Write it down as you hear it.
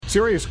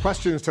Serious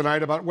questions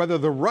tonight about whether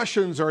the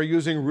Russians are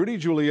using Rudy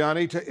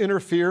Giuliani to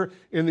interfere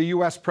in the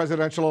U.S.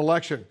 presidential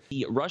election.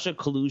 The Russia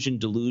collusion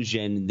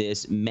delusion,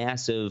 this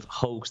massive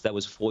hoax that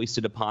was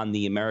foisted upon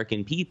the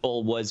American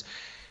people, was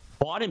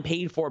bought and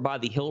paid for by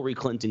the Hillary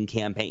Clinton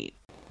campaign.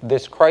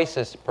 This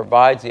crisis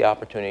provides the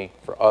opportunity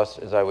for us,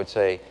 as I would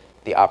say,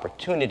 the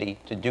opportunity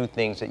to do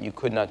things that you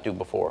could not do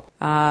before.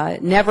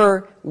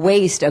 Never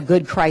waste a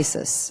good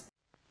crisis.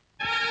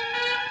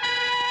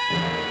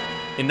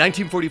 In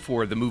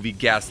 1944, the movie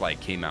Gaslight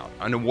came out,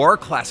 a noir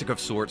classic of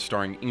sorts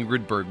starring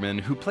Ingrid Bergman,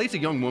 who plays a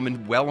young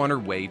woman well on her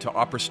way to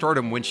opera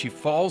stardom when she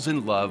falls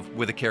in love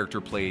with a character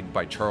played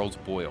by Charles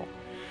Boyle.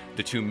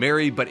 The two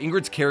marry, but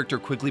Ingrid's character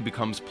quickly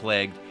becomes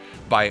plagued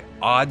by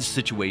odd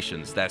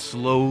situations that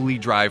slowly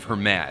drive her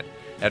mad.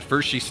 At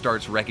first, she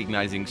starts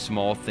recognizing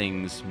small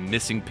things,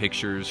 missing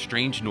pictures,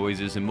 strange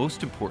noises, and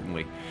most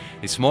importantly,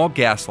 a small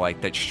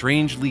gaslight that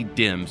strangely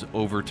dims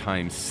over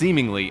time,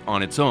 seemingly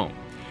on its own.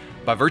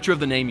 By virtue of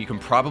the name, you can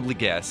probably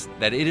guess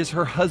that it is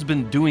her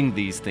husband doing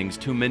these things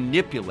to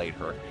manipulate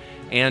her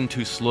and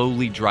to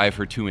slowly drive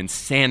her to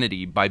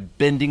insanity by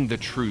bending the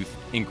truth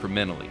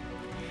incrementally.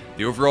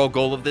 The overall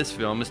goal of this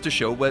film is to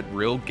show what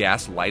real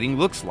gaslighting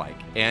looks like,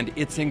 and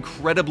it's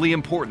incredibly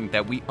important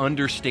that we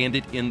understand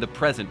it in the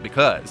present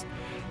because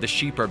the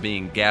sheep are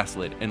being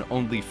gaslit and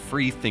only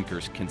free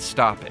thinkers can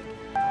stop it.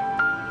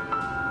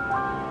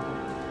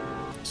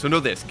 So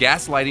know this,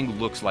 gaslighting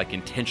looks like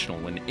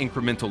intentional and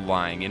incremental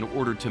lying in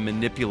order to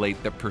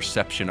manipulate the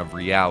perception of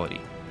reality.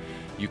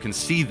 You can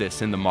see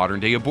this in the modern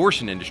day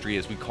abortion industry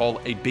as we call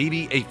a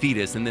baby a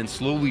fetus and then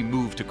slowly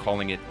move to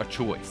calling it a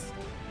choice.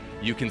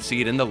 You can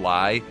see it in the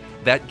lie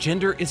that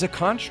gender is a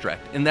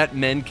construct and that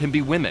men can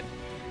be women.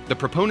 The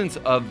proponents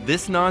of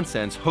this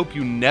nonsense hope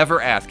you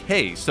never ask,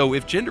 hey, so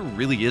if gender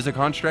really is a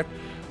construct,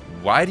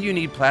 why do you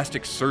need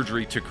plastic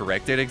surgery to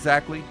correct it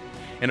exactly?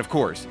 And of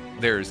course,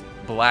 there's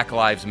Black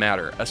Lives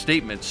Matter, a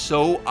statement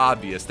so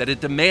obvious that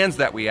it demands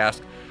that we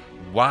ask,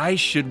 why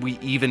should we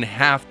even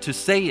have to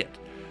say it?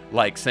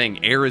 Like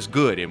saying air is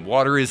good and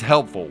water is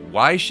helpful,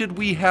 why should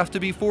we have to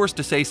be forced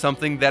to say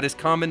something that is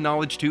common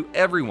knowledge to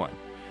everyone?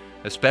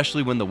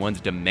 Especially when the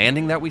ones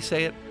demanding that we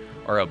say it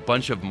are a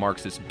bunch of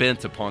Marxists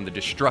bent upon the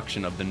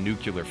destruction of the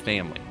nuclear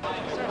family.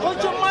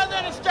 Put your mother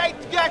in the straight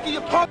jacket,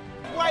 you punk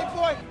white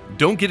boy.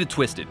 Don't get it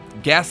twisted.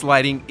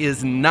 Gaslighting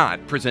is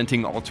not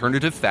presenting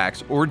alternative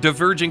facts or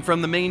diverging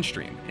from the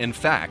mainstream. In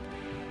fact,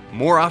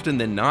 more often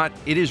than not,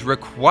 it is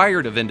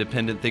required of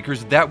independent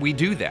thinkers that we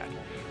do that.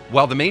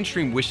 While the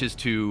mainstream wishes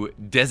to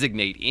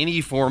designate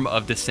any form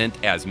of dissent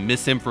as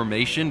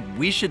misinformation,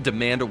 we should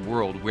demand a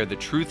world where the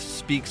truth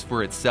speaks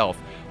for itself,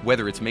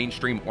 whether it's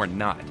mainstream or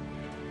not.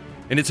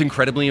 And it's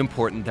incredibly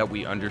important that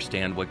we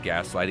understand what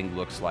gaslighting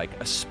looks like,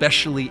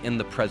 especially in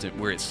the present,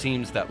 where it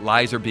seems that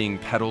lies are being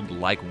peddled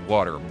like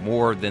water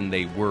more than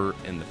they were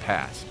in the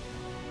past.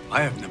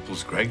 I have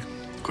nipples, Greg.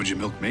 Could you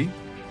milk me?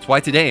 That's why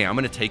today I'm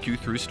going to take you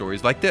through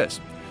stories like this.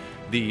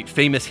 The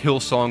famous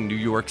Hillsong, New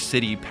York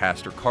City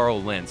pastor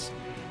Carl Lentz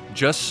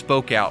just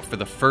spoke out for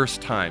the first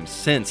time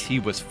since he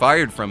was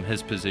fired from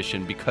his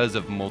position because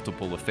of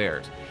multiple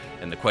affairs.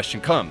 And the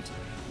question comes,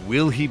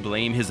 will he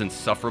blame his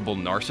insufferable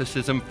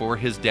narcissism for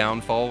his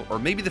downfall, or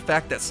maybe the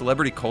fact that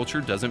celebrity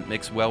culture doesn't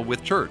mix well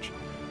with church?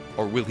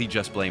 Or will he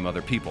just blame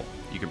other people?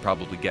 You can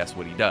probably guess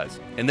what he does.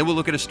 And then we'll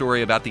look at a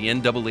story about the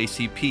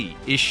NAACP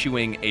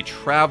issuing a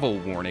travel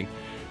warning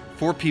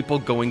for people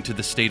going to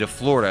the state of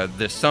Florida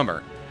this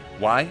summer.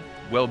 Why?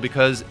 Well,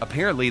 because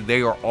apparently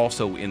they are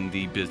also in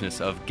the business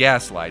of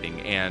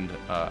gaslighting, and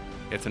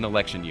it's an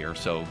election year,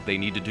 so they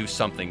need to do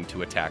something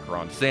to attack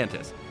Ron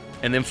DeSantis.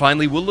 And then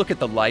finally, we'll look at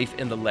the life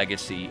and the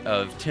legacy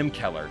of Tim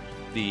Keller,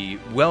 the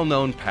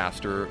well-known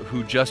pastor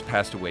who just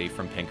passed away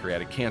from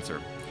pancreatic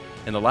cancer.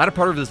 In the latter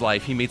part of his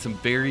life, he made some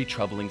very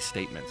troubling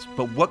statements.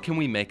 But what can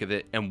we make of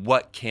it, and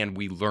what can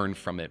we learn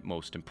from it,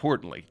 most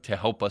importantly, to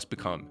help us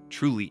become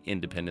truly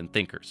independent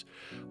thinkers?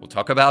 We'll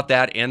talk about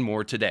that and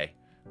more today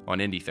on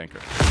Indie Thinker.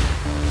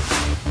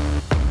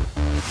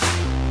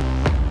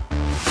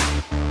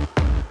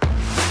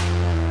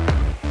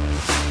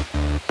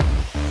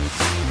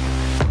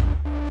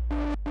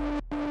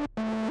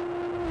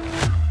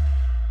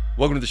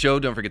 Welcome to the show.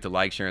 Don't forget to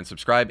like, share, and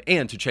subscribe,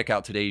 and to check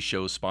out today's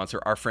show's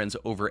sponsor, our friends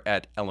over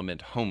at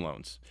Element Home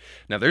Loans.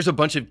 Now, there's a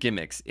bunch of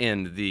gimmicks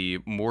in the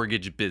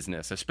mortgage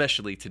business,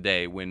 especially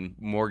today when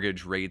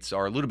mortgage rates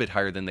are a little bit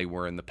higher than they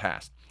were in the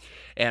past.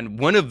 And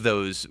one of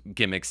those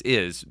gimmicks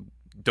is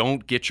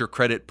don't get your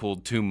credit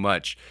pulled too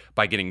much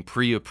by getting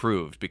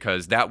pre-approved,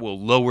 because that will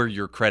lower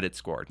your credit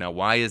score. Now,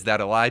 why is that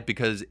a lie?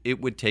 Because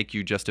it would take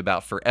you just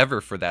about forever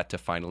for that to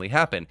finally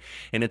happen.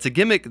 And it's a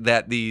gimmick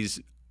that these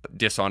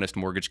dishonest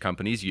mortgage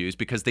companies use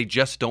because they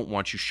just don't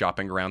want you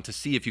shopping around to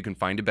see if you can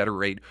find a better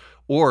rate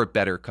or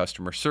better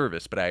customer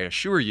service. But I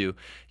assure you,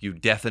 you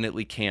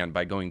definitely can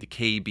by going to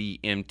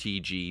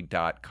kbmtg.com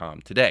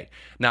today.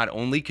 Not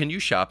only can you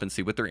shop and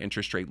see what their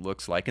interest rate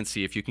looks like and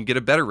see if you can get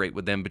a better rate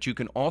with them, but you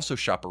can also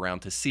shop around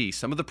to see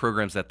some of the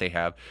programs that they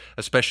have,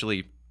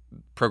 especially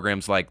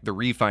programs like the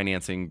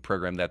refinancing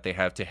program that they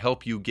have to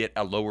help you get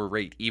a lower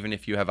rate. Even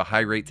if you have a high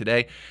rate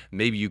today,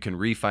 maybe you can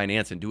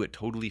refinance and do it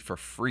totally for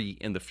free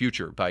in the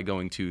future by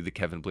going to the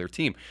Kevin Blair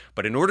team.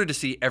 But in order to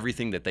see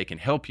everything that they can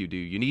help you do,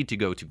 you need to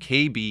go to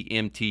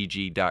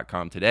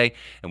kbmtg.com today.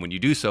 And when you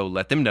do so,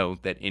 let them know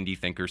that Indie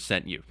Thinkers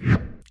sent you.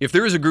 If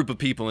there is a group of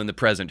people in the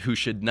present who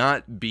should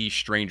not be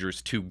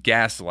strangers to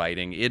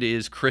gaslighting, it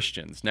is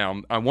Christians.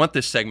 Now, I want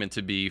this segment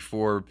to be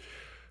for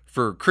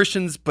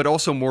Christians, but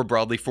also more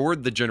broadly for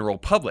the general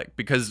public,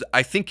 because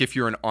I think if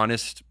you're an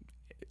honest,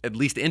 at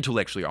least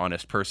intellectually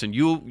honest person,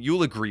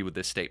 you'll agree with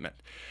this statement,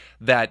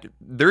 that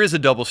there is a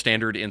double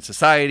standard in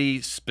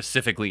society,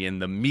 specifically in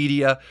the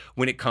media,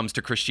 when it comes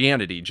to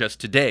Christianity. Just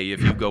today,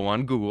 if you go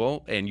on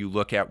Google and you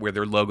look at where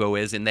their logo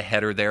is in the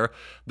header there,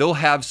 they'll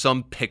have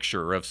some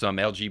picture of some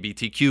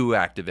LGBTQ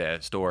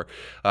activist or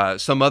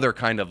some other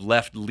kind of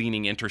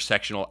left-leaning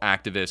intersectional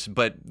activist.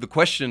 But the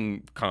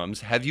question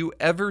comes, have you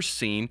ever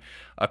seen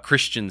a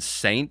Christian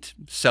saint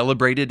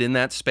celebrated in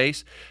that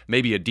space?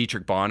 Maybe a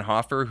Dietrich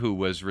Bonhoeffer, who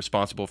was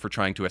responsible for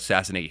trying to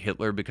assassinate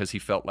Hitler because he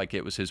felt like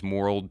it was his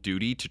moral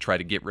duty to try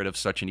to get rid of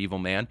such an evil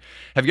man.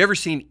 Have you ever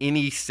seen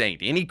any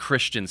saint, any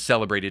Christian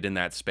celebrated in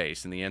that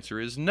space? And the answer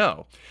is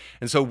no.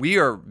 And so we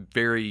are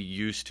very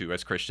used to,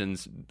 as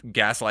Christians,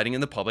 gaslighting in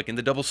the public and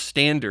the double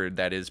standard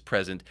that is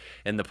present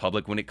in the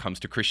public when it comes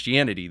to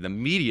Christianity. The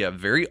media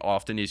very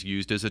often is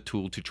used as a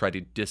tool to try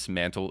to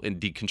dismantle and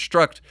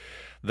deconstruct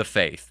the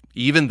faith,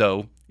 even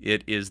though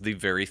it is the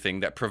very thing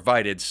that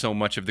provided so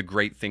much of the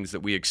great things that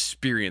we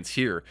experience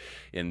here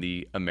in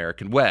the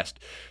American West.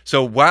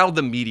 So while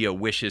the media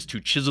wishes to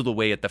chisel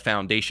away at the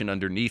foundation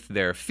underneath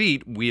their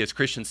feet, we as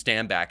Christians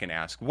stand back and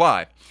ask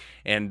why.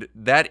 And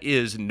that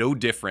is no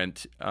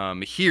different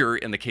here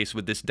in the case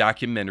with this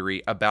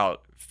documentary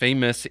about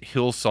famous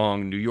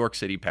Hillsong New York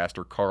City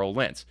pastor Carl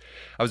Lentz.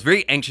 I was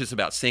very anxious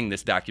about seeing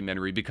this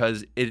documentary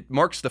because it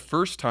marks the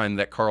first time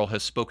that Carl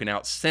has spoken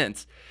out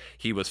since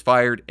he was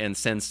fired and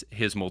since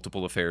his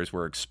multiple affairs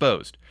were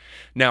exposed.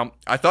 Now,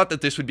 I thought that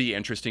this would be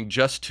interesting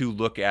just to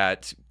look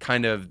at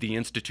kind of the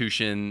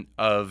institution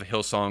of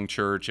Hillsong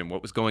Church and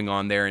what was going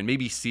on there and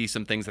maybe see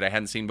some things that I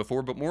hadn't seen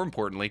before. But more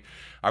importantly,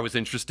 I was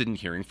interested in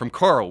hearing from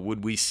Carl.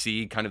 Would we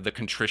see kind of the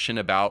contrition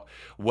about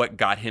what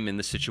got him in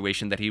the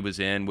situation that he was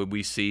in? Would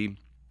we see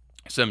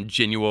some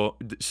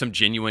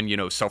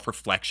genuine,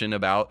 self-reflection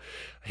about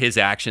his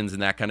actions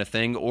and that kind of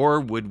thing?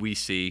 Or would we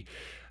see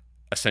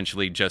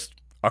essentially just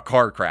a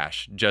car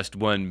crash, just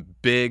one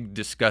big,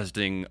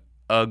 disgusting,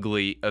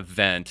 ugly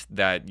event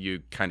that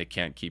you kind of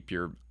can't keep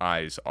your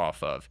eyes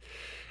off of?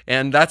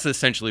 And that's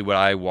essentially what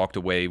I walked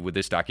away with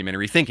this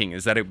documentary thinking,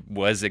 is that it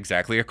was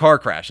exactly a car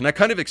crash. And I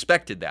kind of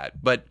expected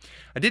that, but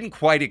I didn't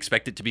quite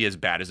expect it to be as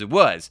bad as it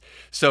was.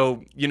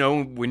 So,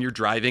 when you're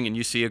driving and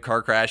you see a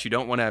car crash, you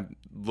don't want to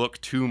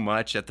look too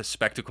much at the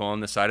spectacle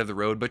on the side of the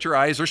road, but your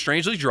eyes are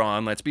strangely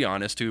drawn, let's be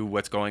honest, to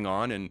what's going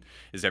on and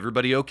is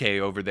everybody okay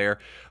over there.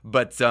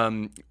 But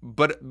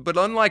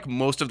unlike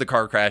most of the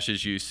car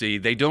crashes you see,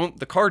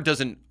 the car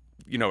doesn't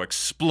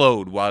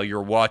explode while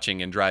you're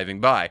watching and driving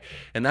by.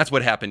 And that's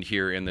what happened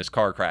here in this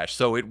car crash.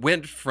 So it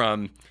went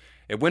from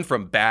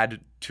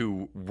bad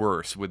to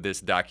worse with this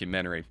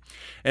documentary.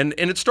 And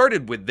it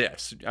started with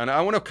this. And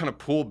I want to kind of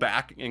pull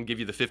back and give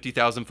you the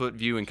 50,000 foot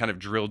view and kind of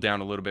drill down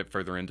a little bit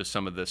further into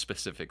some of the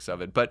specifics of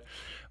it. But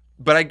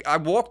I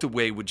walked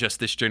away with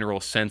just this general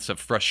sense of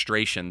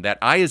frustration that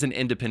I, as an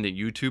independent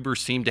YouTuber,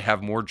 seem to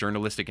have more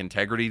journalistic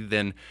integrity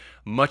than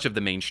much of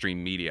the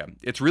mainstream media.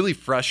 It's really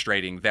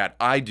frustrating that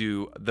I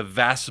do the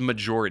vast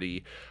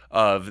majority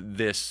of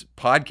this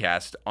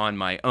podcast on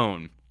my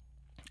own.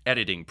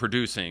 Editing,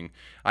 producing.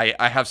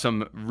 I have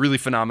some really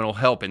phenomenal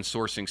help in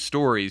sourcing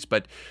stories,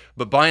 but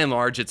by and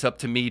large, it's up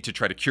to me to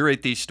try to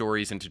curate these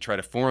stories and to try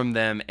to form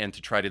them and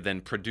to try to then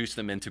produce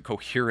them into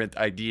coherent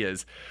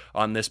ideas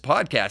on this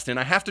podcast. And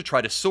I have to try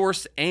to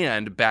source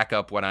and back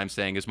up what I'm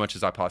saying as much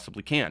as I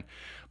possibly can.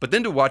 But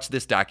then to watch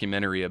this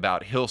documentary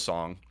about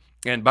Hillsong,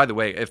 and by the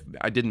way, if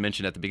I didn't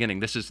mention at the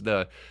beginning, this is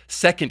the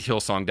second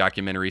Hillsong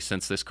documentary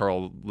since this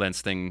Carl Lentz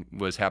thing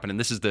was happening.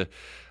 This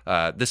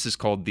is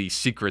called The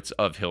Secrets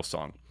of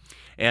Hillsong.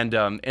 And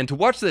to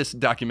watch this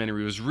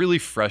documentary was really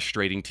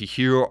frustrating to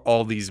hear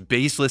all these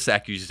baseless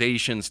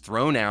accusations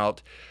thrown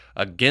out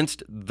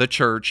against the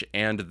church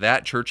and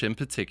that church in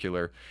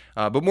particular,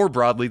 but more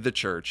broadly the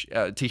church,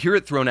 to hear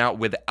it thrown out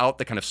without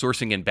the kind of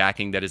sourcing and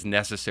backing that is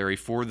necessary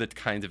for the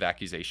kinds of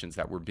accusations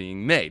that were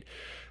being made.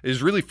 It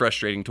is really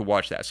frustrating to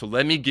watch that. So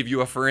let me give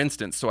you a for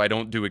instance so I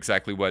don't do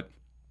exactly what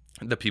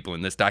the people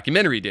in this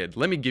documentary did.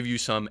 Let me give you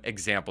some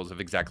examples of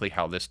exactly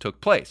how this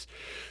took place.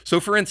 So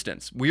for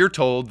instance, we are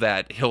told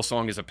that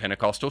Hillsong is a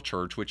Pentecostal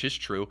church, which is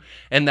true,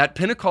 and that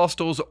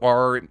Pentecostals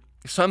are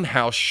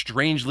somehow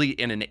strangely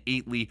and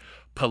innately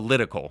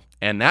political.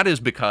 And that is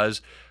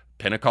because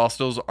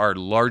Pentecostals are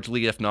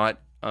largely, if not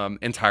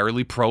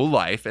entirely,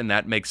 pro-life, and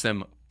that makes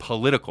them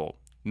political,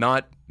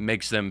 not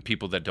makes them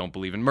people that don't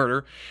believe in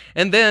murder.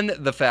 And then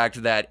the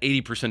fact that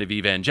 80% of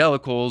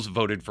evangelicals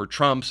voted for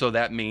Trump, so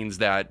that means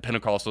that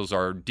Pentecostals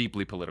are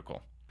deeply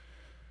political.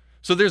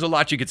 So there's a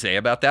lot you could say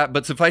about that,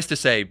 but suffice to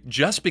say,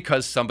 just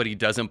because somebody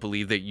doesn't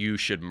believe that you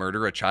should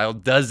murder a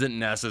child doesn't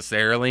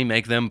necessarily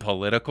make them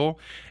political.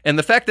 And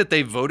the fact that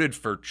they voted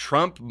for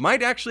Trump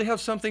might actually have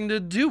something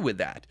to do with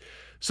that.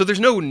 So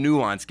there's no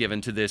nuance given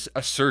to this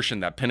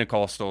assertion that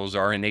Pentecostals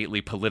are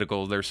innately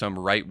political. There's some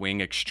right-wing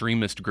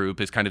extremist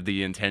group is kind of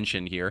the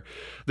intention here.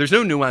 There's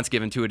no nuance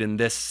given to it in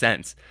this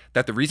sense,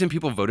 that the reason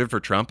people voted for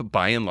Trump,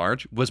 by and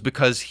large, was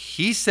because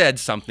he said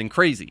something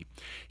crazy.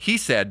 He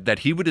said that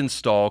he would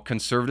install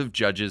conservative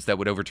judges that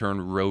would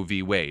overturn Roe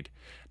v. Wade.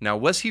 Now,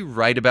 was he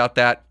right about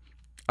that?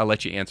 I'll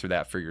let you answer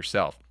that for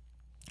yourself.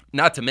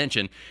 Not to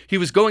mention, he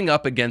was going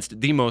up against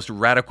the most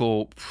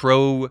radical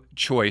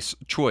pro-choice,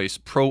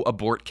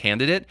 pro-abort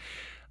candidate,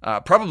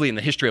 probably in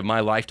the history of my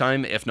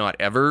lifetime, if not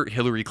ever,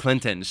 Hillary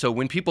Clinton. So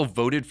when people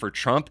voted for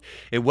Trump,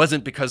 it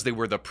wasn't because they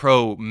were the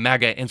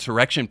pro-MAGA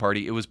insurrection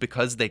party. It was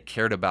because they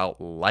cared about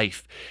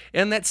life.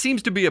 And that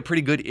seems to be a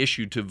pretty good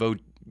issue to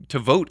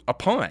vote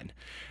upon.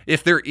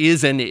 If there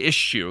is an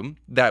issue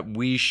that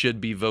we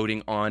should be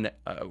voting on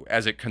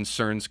as it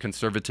concerns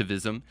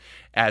conservatism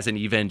as an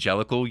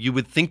evangelical, you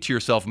would think to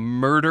yourself,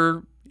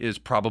 murder is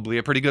probably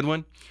a pretty good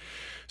one.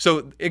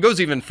 So it goes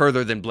even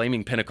further than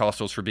blaming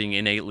Pentecostals for being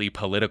innately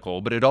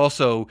political, but it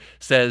also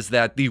says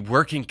that the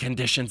working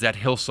conditions at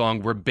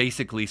Hillsong were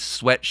basically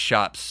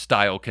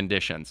sweatshop-style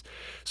conditions.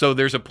 So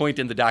there's a point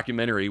in the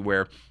documentary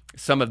where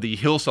some of the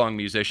Hillsong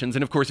musicians,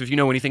 and of course, if you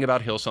know anything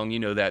about Hillsong, you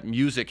know that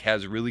music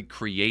has really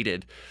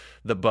created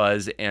the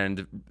buzz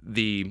and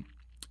the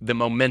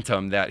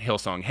momentum that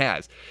Hillsong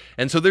has.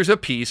 And so there's a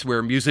piece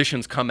where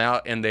musicians come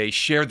out and they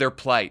share their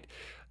plight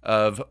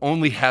of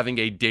only having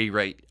a day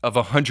rate of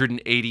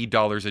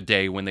 $180 a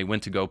day when they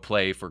went to go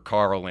play for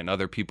Carl and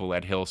other people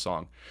at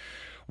Hillsong.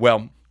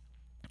 Well,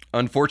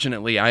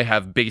 unfortunately, I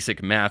have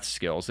basic math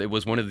skills. It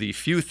was one of the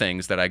few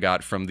things that I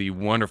got from the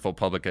wonderful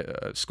public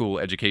school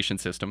education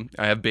system.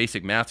 I have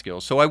basic math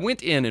skills. So I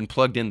went in and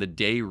plugged in the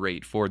day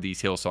rate for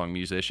these Hillsong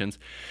musicians.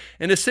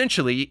 And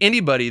essentially,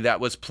 anybody that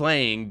was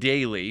playing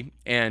daily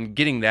and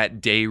getting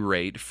that day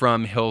rate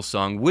from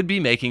Hillsong would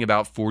be making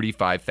about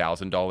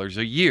 $45,000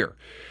 a year.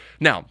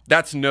 Now,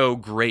 that's no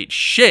great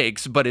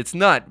shakes, but it's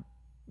not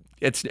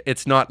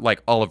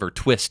like Oliver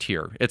Twist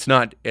here. It's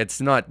not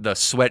the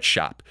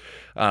sweatshop.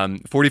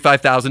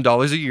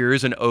 $45,000 a year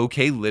is an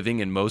okay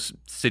living in most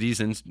cities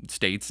and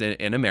states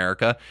in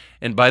America.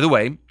 And by the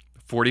way,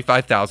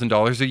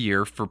 $45,000 a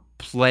year for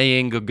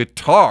playing a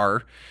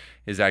guitar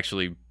is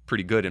actually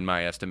pretty good in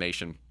my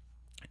estimation.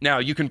 Now,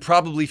 you can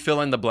probably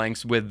fill in the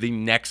blanks with the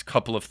next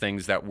couple of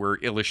things that were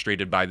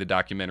illustrated by the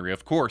documentary.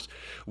 Of course,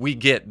 we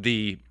get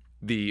the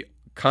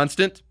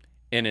constant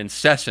and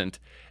incessant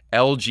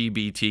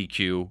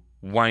LGBTQ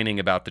whining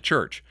about the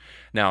church.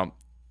 Now,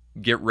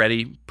 get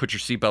ready, put your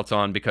seatbelts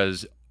on,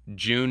 because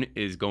June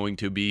is going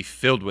to be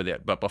filled with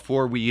it. But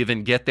before we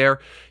even get there,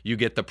 you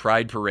get the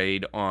Pride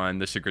Parade on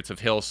the Secrets of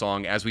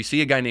Hillsong, as we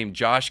see a guy named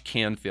Josh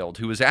Canfield,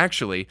 who is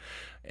actually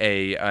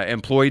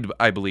employed,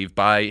 I believe,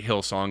 by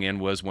Hillsong and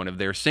was one of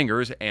their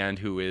singers, and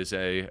who is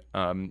a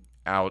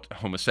out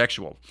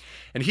homosexual.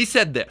 And he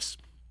said this.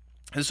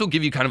 This will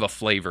give you kind of a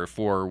flavor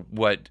for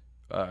what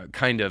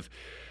kind of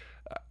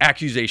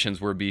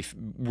accusations were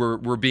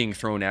being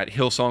thrown at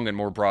Hillsong and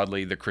more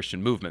broadly the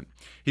Christian movement.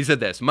 He said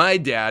this: "My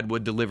dad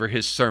would deliver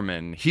his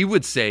sermon. He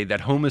would say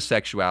that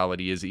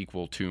homosexuality is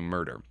equal to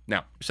murder." Now,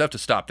 you just have to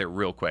stop there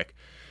real quick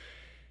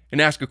and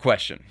ask a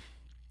question.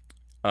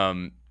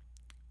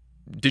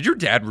 Did your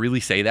dad really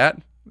say that?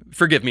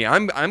 Forgive me,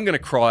 I'm going to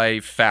cry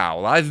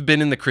foul. I've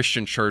been in the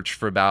Christian church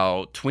for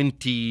about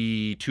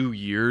 22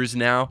 years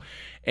now,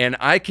 and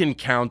I can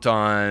count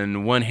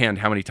on one hand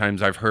how many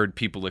times I've heard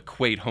people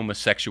equate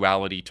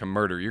homosexuality to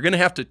murder. You're going to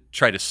have to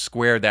try to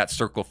square that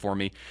circle for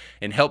me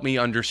and help me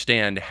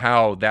understand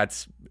how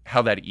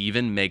that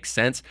even makes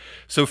sense.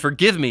 So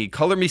forgive me,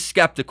 color me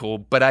skeptical,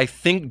 but I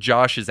think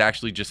Josh is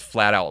actually just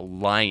flat out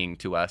lying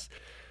to us.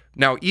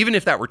 Now, even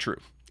if that were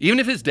true, even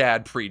if his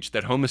dad preached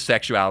that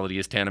homosexuality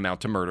is tantamount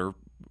to murder,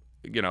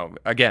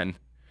 again,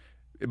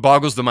 it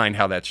boggles the mind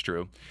how that's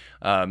true.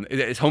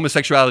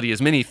 Homosexuality is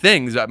many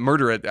things.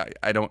 Murder,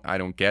 I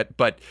don't get.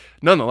 But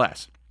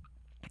nonetheless,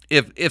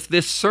 if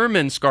this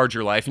sermon scarred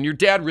your life, and your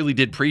dad really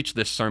did preach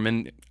this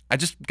sermon, I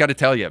just got to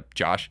tell you,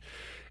 Josh,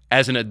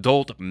 as an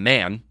adult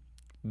man,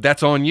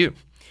 that's on you.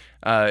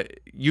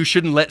 You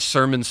shouldn't let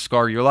sermons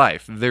scar your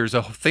life. There's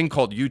a thing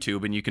called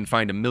YouTube, and you can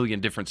find a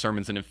million different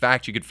sermons. And in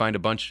fact, you could find a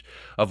bunch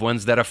of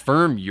ones that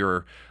affirm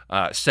your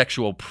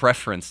sexual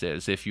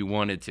preferences if you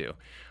wanted to.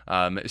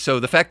 So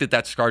the fact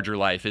that scarred your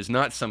life is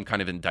not some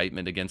kind of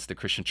indictment against the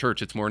Christian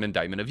church. It's more an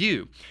indictment of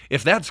you.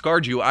 If that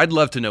scarred you, I'd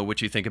love to know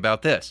what you think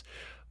about this.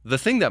 The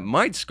thing that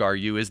might scar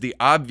you is the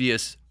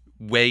obvious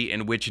way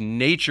in which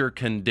nature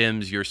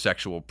condemns your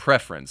sexual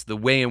preference, the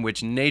way in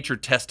which nature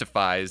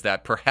testifies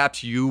that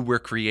perhaps you were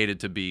created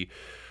to be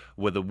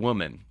with a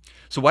woman.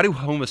 So why do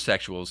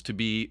homosexuals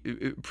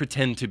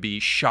pretend to be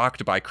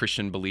shocked by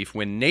Christian belief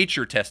when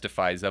nature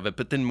testifies of it,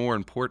 but then more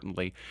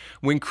importantly,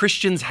 when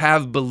Christians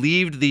have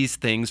believed these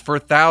things for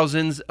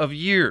thousands of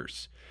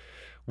years?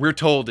 We're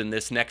told in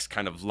this next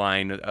kind of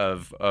line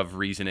of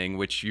reasoning,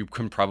 which you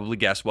can probably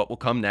guess what will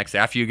come next.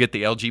 After you get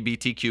the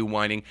LGBTQ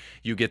whining,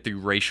 you get the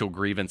racial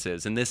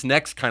grievances. In this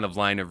next kind of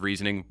line of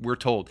reasoning, we're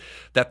told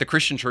that the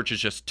Christian church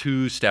is just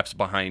 2 steps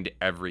behind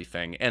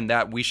everything, and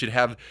that we should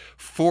have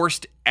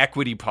forced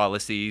equity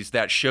policies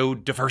that show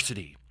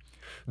diversity.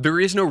 There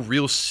is no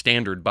real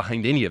standard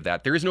behind any of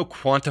that. There is no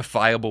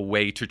quantifiable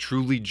way to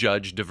truly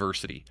judge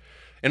diversity.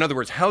 In other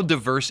words, how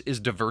diverse is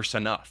diverse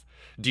enough?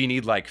 Do you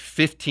need like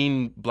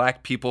 15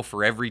 black people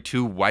for every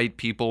 2 white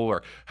people?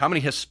 Or how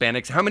many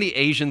Hispanics? How many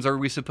Asians are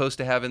we supposed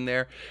to have in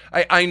there?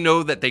 I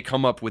know that they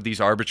come up with these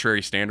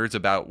arbitrary standards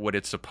about what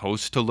it's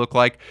supposed to look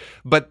like,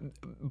 but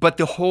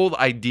the whole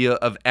idea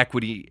of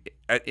equity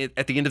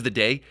at the end of the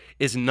day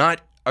is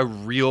not a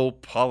real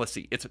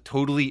policy. It's a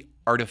totally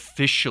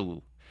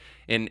artificial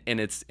in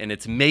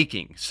its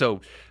making.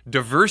 So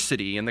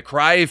diversity and the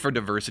cry for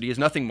diversity is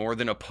nothing more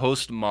than a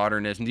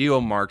postmodernist,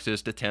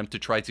 neo-Marxist attempt to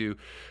try to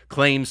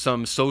claim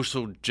some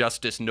social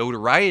justice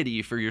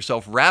notoriety for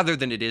yourself rather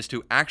than it is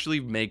to actually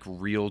make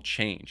real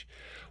change.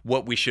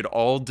 What we should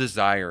all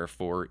desire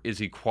for is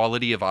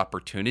equality of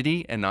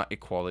opportunity and not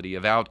equality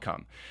of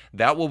outcome.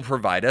 That will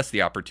provide us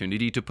the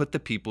opportunity to put the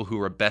people who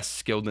are best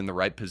skilled in the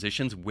right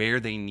positions where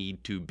they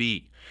need to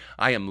be.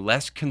 I am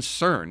less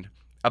concerned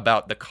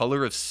about the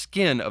color of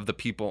skin of the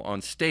people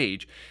on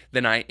stage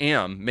than I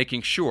am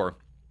making sure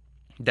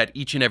that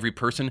each and every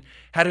person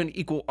had an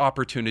equal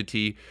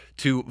opportunity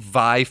to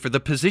vie for the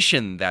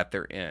position that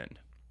they're in.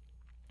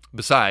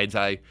 Besides,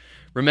 I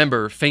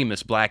remember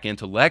famous black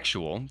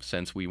intellectual,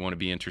 since we want to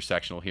be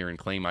intersectional here and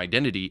claim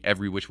identity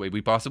every which way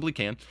we possibly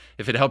can,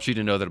 if it helps you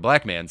to know that a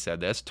black man said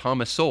this,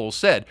 Thomas Sowell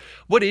said,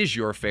 "What is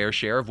your fair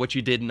share of what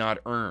you did not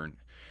earn?"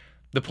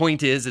 The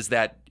point is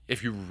that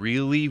if you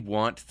really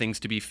want things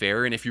to be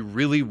fair, and if you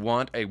really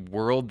want a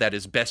world that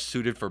is best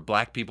suited for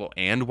black people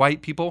and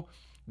white people,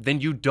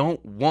 then you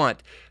don't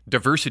want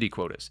diversity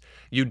quotas.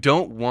 You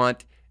don't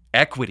want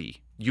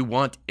equity. You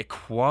want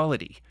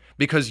equality.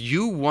 Because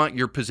you want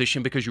your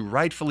position because you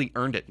rightfully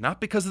earned it, not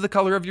because of the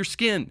color of your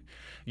skin.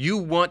 You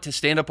want to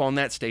stand up on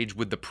that stage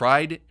with the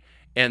pride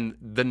and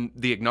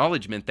the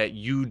acknowledgement that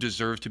you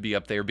deserve to be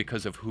up there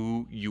because of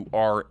who you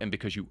are and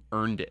because you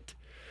earned it.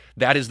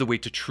 That is the way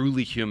to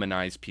truly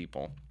humanize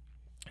people.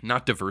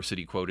 Not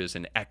diversity quotas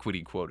and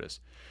equity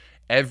quotas.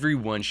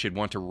 Everyone should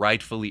want to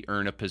rightfully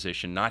earn a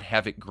position, not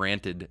have it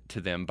granted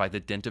to them by the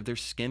dint of their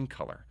skin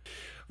color.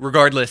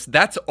 Regardless,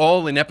 that's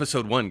all in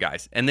episode 1,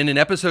 guys. And then in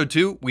episode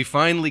 2, we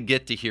finally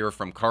get to hear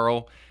from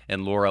Carl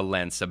and Laura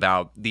Lentz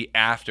about the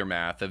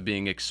aftermath of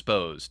being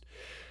exposed,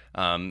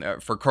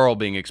 for Carl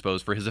being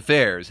exposed for his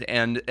affairs.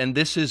 And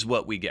this is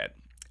what we get.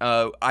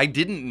 I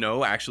didn't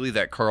know, actually,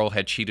 that Carl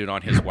had cheated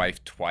on his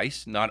wife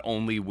twice, not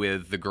only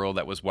with the girl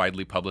that was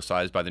widely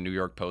publicized by the New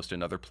York Post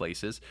and other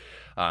places,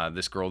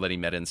 this girl that he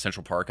met in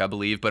Central Park, I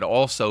believe, but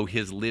also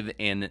his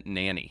live-in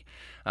nanny.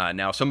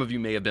 Now, some of you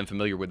may have been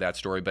familiar with that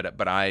story,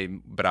 but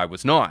I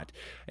was not.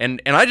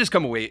 And I just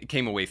came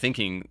away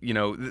thinking,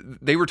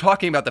 they were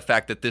talking about the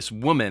fact that this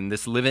woman,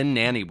 this live-in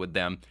nanny with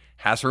them,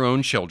 has her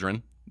own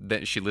children,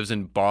 that she lives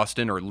in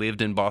Boston or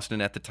lived in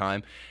Boston at the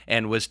time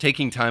and was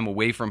taking time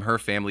away from her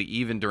family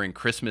even during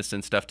Christmas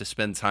and stuff to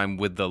spend time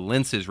with the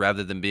Lentzes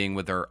rather than being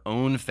with her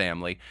own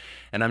family.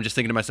 And I'm just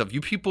thinking to myself,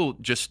 you people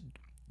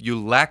you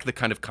lack the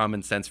kind of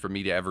common sense for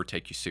me to ever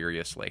take you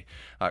seriously.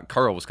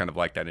 Carl was kind of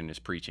like that in his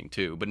preaching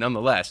too, but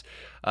nonetheless.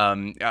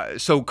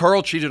 So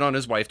Carl cheated on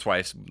his wife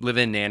twice,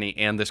 live-in nanny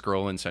and this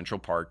girl in Central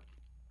Park.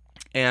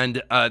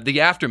 And the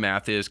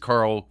aftermath is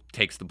Carl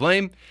takes the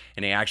blame,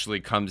 and he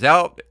actually comes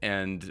out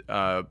and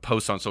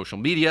posts on social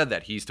media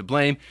that he's to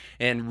blame,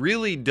 and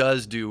really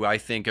does do, I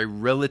think, a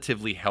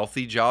relatively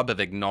healthy job of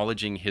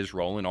acknowledging his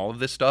role in all of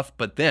this stuff.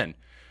 But then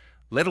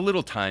let a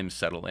little time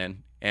settle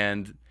in,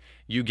 and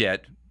you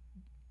get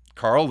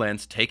Carl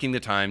Lentz taking the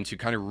time to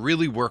kind of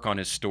really work on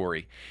his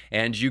story.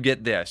 And you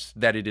get this,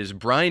 that it is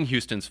Brian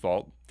Houston's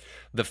fault,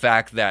 the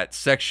fact that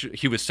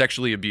he was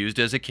sexually abused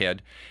as a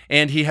kid,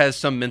 and he has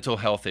some mental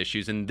health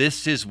issues, and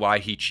this is why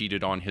he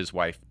cheated on his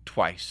wife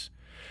twice.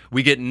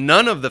 We get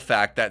none of the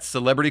fact that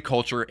celebrity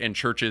culture and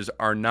churches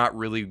are not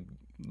really,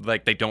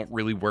 they don't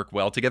really work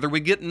well together. We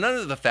get none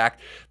of the fact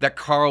that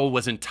Carl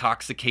was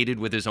intoxicated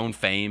with his own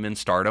fame and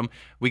stardom.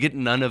 We get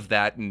none of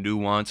that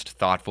nuanced,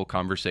 thoughtful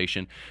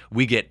conversation.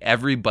 We get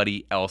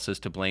everybody else is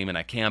to blame, and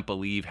I can't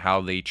believe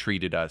how they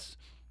treated us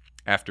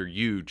after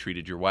you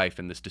treated your wife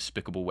in this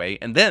despicable way,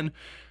 and then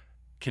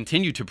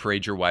continue to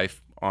parade your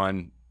wife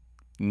on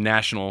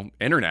national,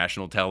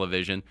 international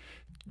television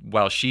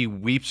while she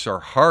weeps her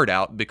heart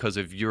out because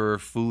of your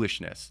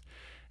foolishness.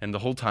 And the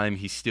whole time,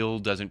 he still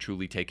doesn't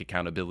truly take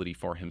accountability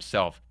for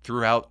himself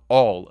throughout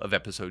all of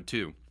episode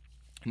 2.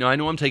 Now, I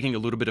know I'm taking a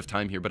little bit of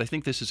time here, but I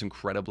think this is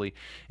incredibly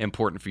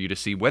important for you to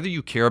see, whether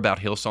you care about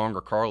Hillsong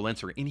or Carl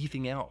Lentz or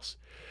anything else.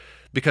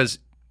 Because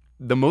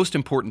the most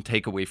important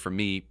takeaway for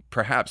me,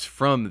 perhaps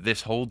from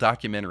this whole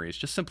documentary, is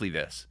just simply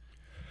this.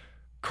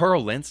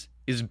 Carl Lentz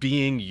is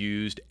being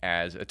used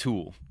as a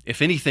tool.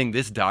 If anything,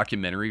 this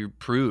documentary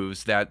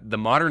proves that the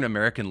modern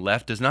American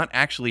left does not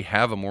actually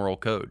have a moral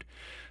code.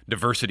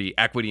 Diversity,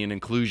 equity, and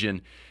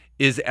inclusion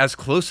is as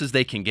close as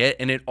they can get,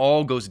 and it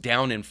all goes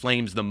down in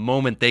flames the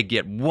moment they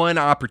get one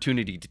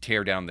opportunity to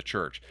tear down the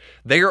church.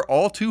 They are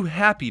all too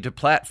happy to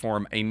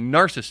platform a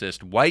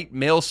narcissist, white,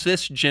 male,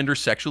 cisgender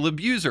sexual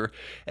abuser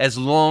as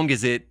long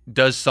as it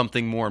does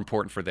something more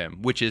important for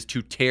them, which is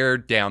to tear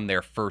down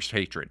their first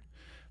hatred,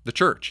 the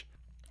church.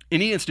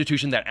 Any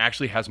institution that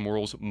actually has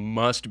morals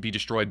must be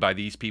destroyed by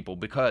these people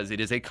because it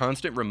is a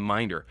constant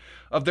reminder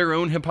of their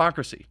own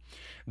hypocrisy.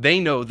 They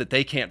know that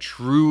they can't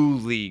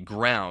truly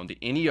ground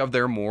any of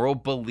their moral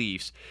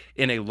beliefs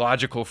in a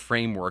logical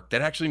framework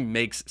that actually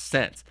makes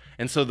sense.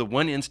 And so the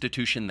one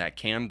institution that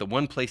can, the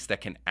one place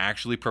that can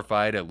actually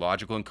provide a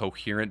logical and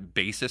coherent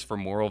basis for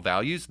moral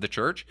values, the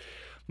church,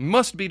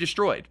 must be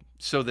destroyed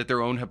so that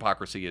their own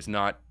hypocrisy is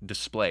not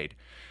displayed.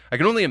 I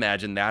can only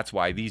imagine that's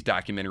why these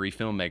documentary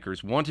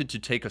filmmakers wanted to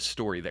take a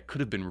story that could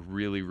have been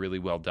really, really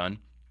well done,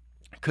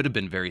 could have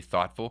been very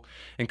thoughtful,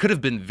 and could have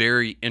been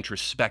very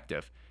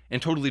introspective,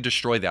 and totally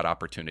destroy that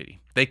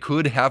opportunity. They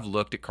could have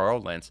looked at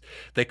Carl Lentz.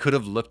 They could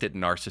have looked at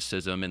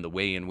narcissism and the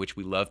way in which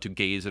we love to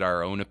gaze at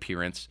our own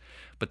appearance.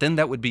 But then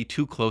that would be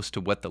too close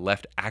to what the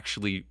left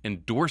actually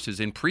endorses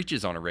and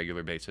preaches on a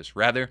regular basis.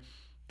 Rather,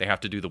 they have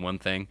to do the one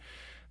thing,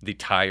 the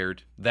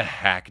tired, the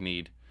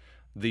hackneyed,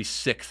 the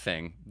sick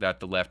thing that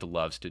the left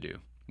loves to do,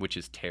 which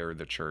is tear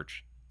the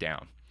church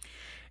down.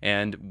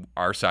 And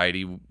our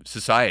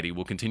society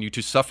will continue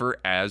to suffer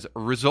as a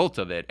result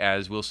of it,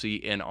 as we'll see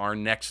in our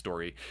next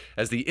story,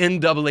 as the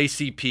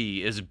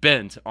NAACP is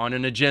bent on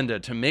an agenda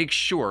to make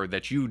sure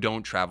that you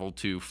don't travel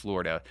to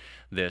Florida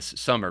this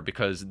summer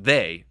because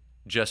they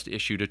just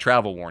issued a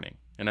travel warning.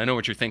 And I know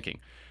what you're thinking.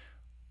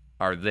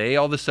 Are they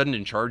all of a sudden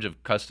in charge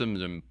of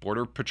Customs and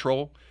Border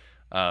Patrol?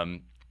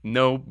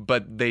 No,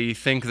 but they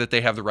think that they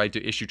have the right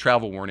to issue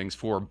travel warnings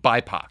for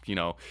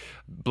BIPOC,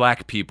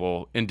 black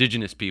people,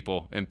 indigenous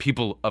people, and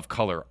people of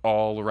color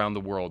all around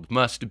the world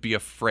must be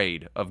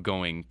afraid of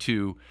going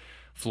to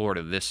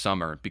Florida this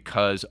summer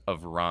because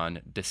of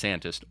Ron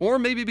DeSantis, or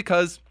maybe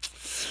because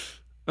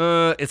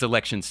it's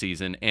election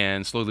season,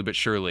 and slowly but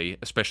surely,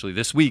 especially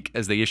this week,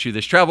 as they issue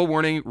this travel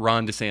warning,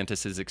 Ron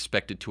DeSantis is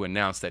expected to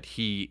announce that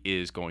he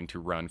is going to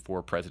run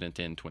for president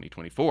in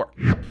 2024.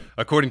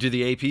 According to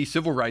the AP,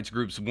 civil rights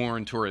groups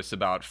warn tourists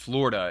about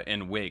Florida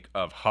in wake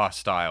of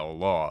hostile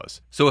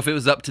laws. So if it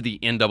was up to the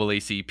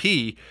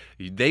NAACP,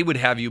 they would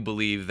have you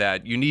believe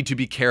that you need to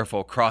be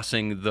careful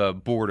crossing the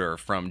border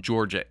from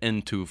Georgia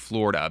into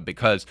Florida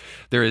because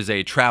there is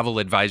a travel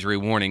advisory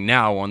warning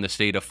now on the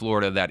state of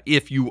Florida that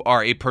if you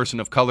are a person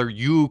of color,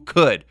 you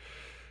could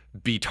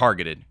be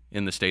targeted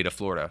in the state of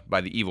Florida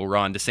by the evil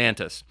Ron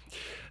DeSantis.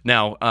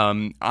 Now,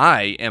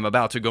 I am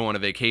about to go on a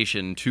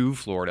vacation to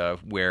Florida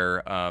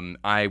where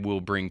I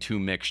will bring two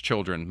mixed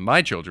children,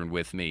 my children,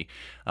 with me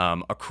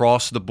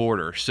across the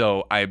border.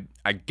 So I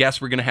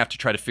guess we're going to have to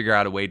try to figure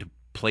out a way to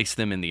place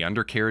them in the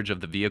undercarriage of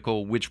the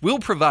vehicle, which will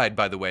provide,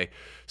 by the way,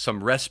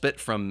 some respite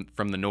from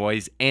the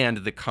noise and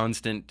the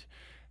constant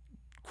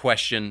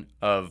question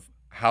of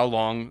how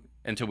long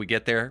until we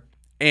get there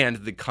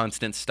and the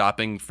constant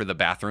stopping for the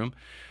bathroom.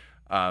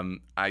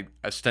 I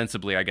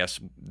guess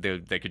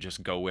they could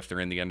just go if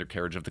they're in the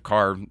undercarriage of the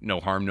car, no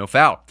harm, no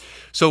foul.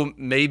 So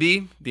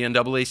maybe the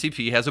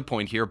NAACP has a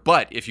point here,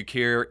 but if you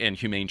care in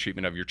humane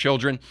treatment of your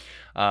children,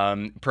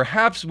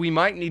 perhaps we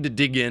might need to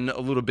dig in a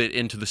little bit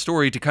into the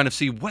story to kind of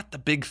see what the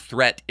big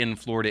threat in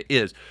Florida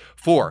is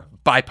for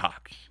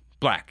BIPOC,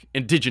 black,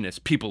 indigenous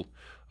people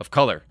of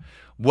color.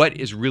 What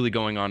is really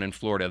going on in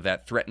Florida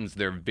that threatens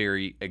their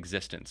very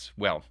existence?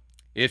 Well,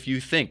 if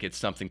you think it's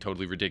something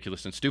totally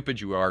ridiculous and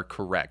stupid, you are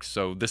correct.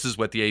 So this is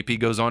what the AP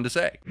goes on to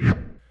say.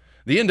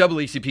 The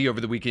NAACP over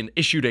the weekend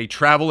issued a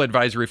travel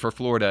advisory for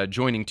Florida,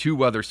 joining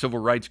two other civil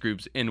rights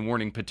groups in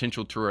warning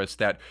potential tourists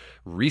that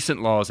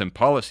recent laws and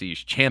policies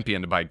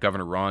championed by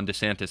Governor Ron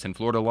DeSantis and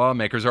Florida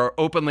lawmakers are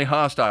openly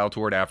hostile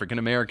toward African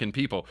American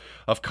people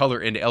of color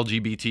and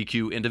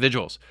LGBTQ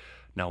individuals.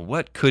 Now,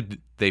 what could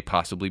they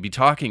possibly be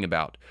talking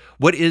about?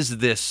 What is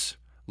this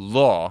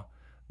law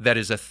that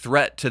is a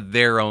threat to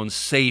their own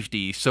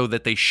safety so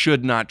that they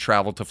should not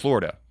travel to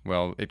Florida?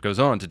 Well, it goes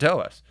on to tell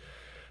us.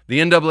 The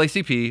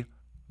NAACP,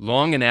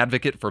 long an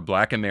advocate for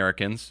black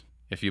Americans,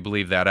 if you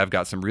believe that, I've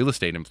got some real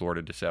estate in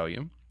Florida to sell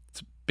you.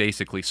 It's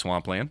basically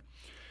swampland.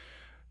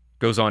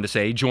 Goes on to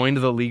say, joined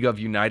the League of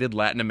United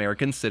Latin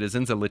American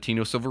Citizens, a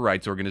Latino civil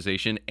rights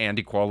organization, and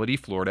Equality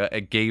Florida, a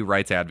gay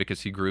rights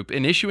advocacy group,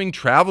 in issuing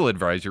travel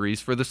advisories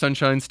for the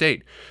Sunshine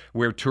State,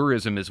 where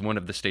tourism is one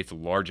of the state's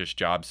largest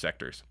job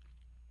sectors.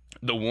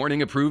 The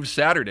warning approved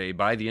Saturday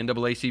by the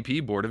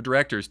NAACP Board of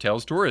Directors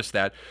tells tourists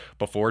that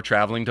before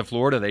traveling to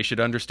Florida, they should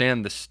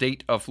understand the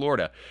state of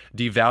Florida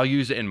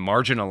devalues and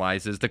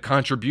marginalizes the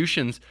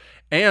contributions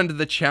and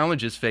the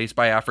challenges faced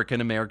by African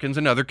Americans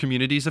and other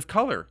communities of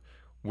color.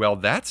 Well,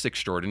 that's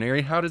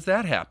extraordinary. How does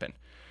that happen?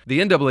 The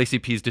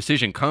NAACP's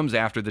decision comes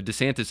after the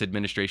DeSantis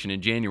administration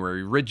in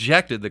January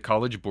rejected the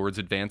College Board's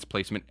Advanced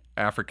Placement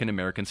African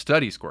American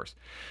Studies course.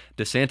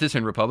 DeSantis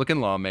and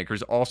Republican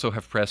lawmakers also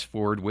have pressed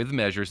forward with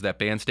measures that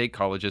ban state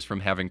colleges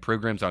from having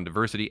programs on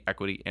diversity,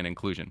 equity, and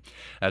inclusion,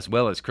 as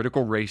well as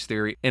critical race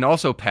theory, and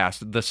also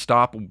passed the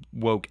Stop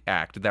Woke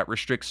Act that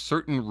restricts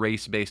certain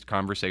race-based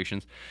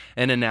conversations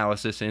and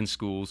analysis in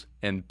schools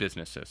and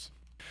businesses.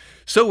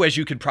 So, as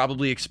you could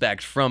probably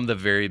expect from the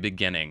very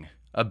beginning,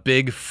 a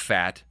big,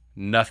 fat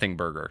nothing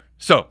burger.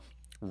 So,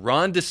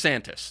 Ron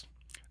DeSantis,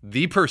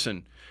 the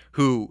person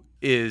who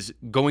is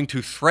going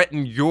to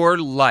threaten your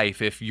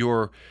life if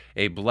you're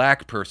a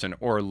black person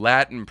or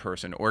Latin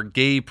person or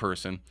gay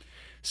person,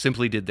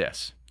 simply did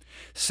this.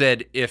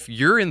 Said, if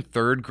you're in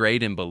third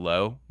grade and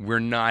below, we're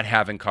not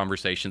having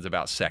conversations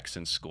about sex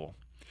in school.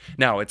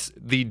 Now, it's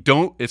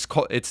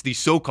the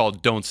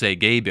so-called "Don't Say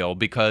Gay" bill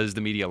because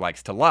the media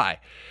likes to lie.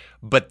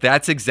 But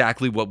that's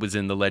exactly what was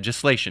in the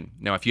legislation.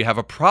 Now, if you have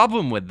a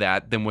problem with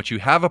that, then what you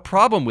have a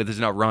problem with is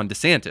not Ron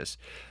DeSantis.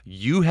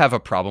 You have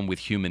a problem with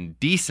human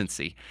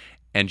decency,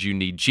 and you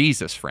need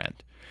Jesus,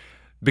 friend.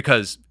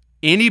 Because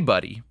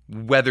anybody,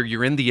 whether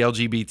you're in the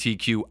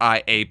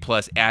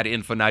LGBTQIA+ ad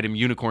infinitum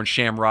unicorn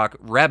shamrock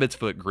rabbit's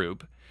foot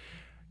group,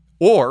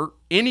 or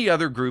any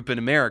other group in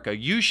America,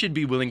 you should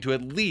be willing to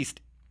at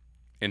least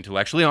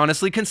intellectually,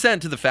 honestly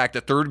consent to the fact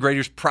that third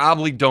graders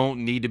probably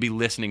don't need to be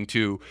listening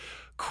to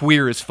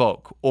Queer as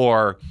Folk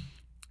or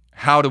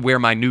how to wear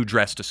my new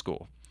dress to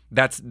school.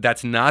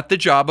 That's not the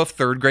job of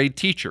third grade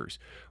teachers.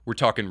 We're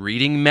talking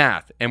reading,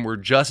 math, and we're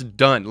just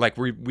done. Like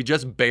we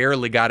just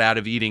barely got out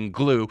of eating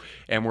glue,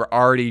 and we're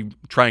already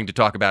trying to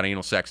talk about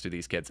anal sex to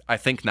these kids. I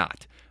think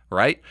not,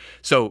 right?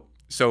 So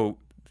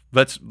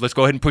let's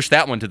go ahead and push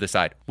that one to the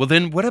side. Well,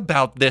 then what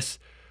about this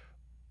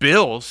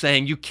bill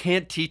saying you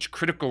can't teach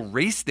critical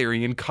race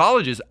theory in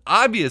colleges?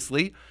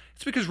 Obviously,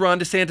 it's because Ron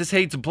DeSantis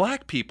hates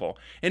black people.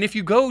 And if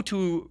you go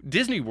to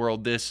Disney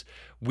World this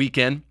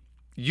weekend,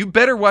 you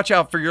better watch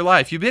out for your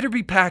life. You better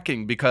be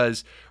packing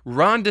because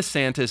Ron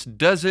DeSantis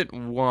doesn't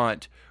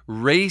want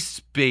race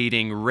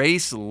baiting,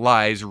 race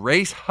lies,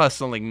 race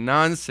hustling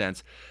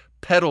nonsense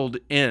peddled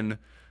in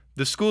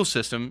the school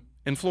system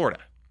in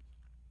Florida.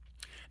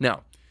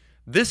 Now,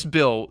 this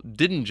bill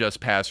didn't just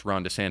pass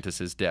Ron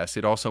DeSantis' desk.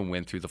 It also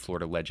went through the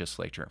Florida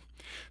legislature.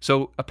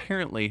 So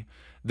apparently,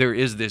 there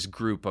is this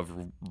group of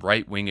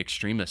right-wing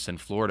extremists in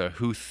Florida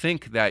who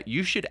think that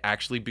you should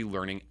actually be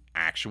learning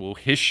actual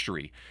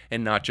history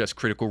and not just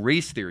critical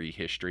race theory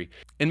history.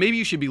 And maybe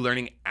you should be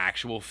learning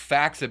actual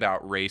facts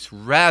about race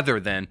rather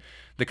than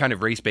the kind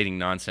of race-baiting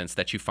nonsense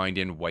that you find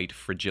in White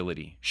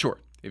Fragility. Sure,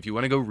 if you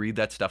want to go read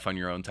that stuff on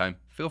your own time,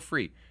 feel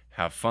free.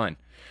 Have fun.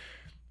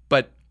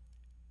 But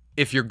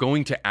if you're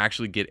going to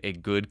actually get a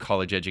good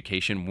college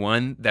education,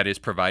 one that is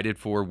provided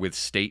for with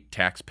state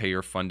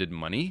taxpayer-funded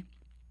money,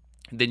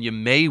 then you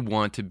may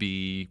want to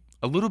be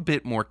a little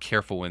bit more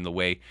careful in the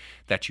way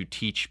that you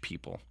teach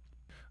people.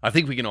 I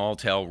think we can all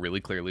tell really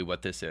clearly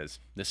what this is.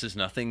 This is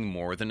nothing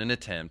more than an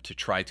attempt to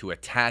try to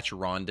attach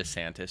Ron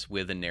DeSantis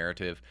with a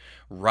narrative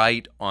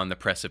right on the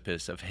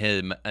precipice of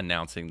him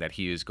announcing that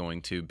he is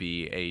going to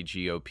be a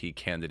GOP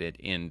candidate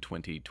in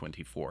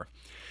 2024.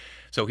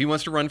 So he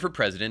wants to run for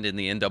president, and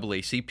the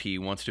NAACP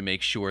wants to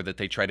make sure that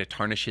they try to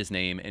tarnish his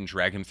name and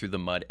drag him through the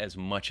mud as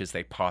much as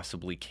they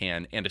possibly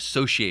can and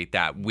associate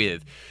that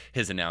with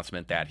his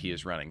announcement that he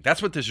is running.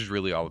 That's what this is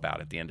really all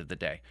about at the end of the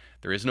day.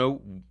 There is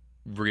no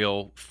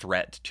real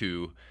threat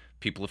to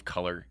people of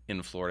color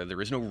in Florida.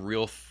 There is no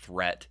real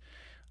threat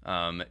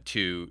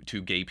to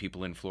gay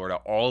people in Florida.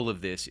 All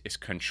of this is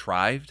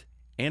contrived,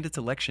 and it's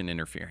election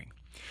interfering.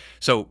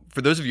 So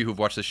for those of you who've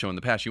watched this show in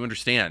the past, you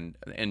understand,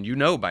 and you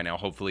know by now,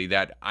 hopefully,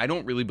 that I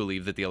don't really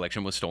believe that the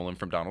election was stolen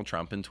from Donald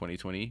Trump in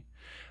 2020,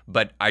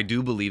 but I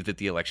do believe that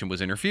the election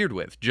was interfered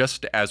with.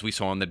 Just as we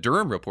saw in the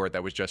Durham report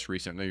that was just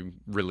recently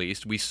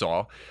released, we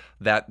saw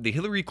that the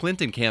Hillary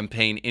Clinton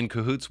campaign in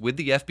cahoots with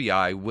the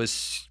FBI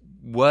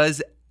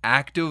was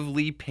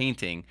actively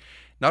painting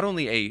not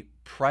only a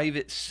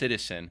private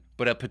citizen,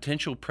 but a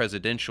potential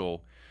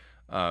presidential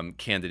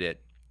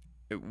candidate,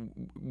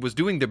 was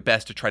doing their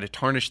best to try to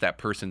tarnish that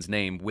person's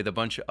name with a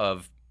bunch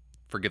of,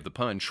 forgive the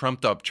pun,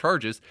 trumped up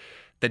charges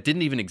that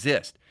didn't even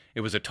exist.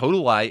 It was a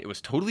total lie. It was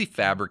totally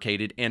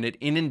fabricated, and it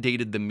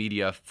inundated the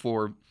media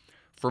for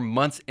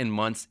months and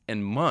months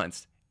and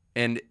months.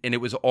 And it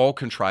was all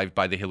contrived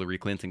by the Hillary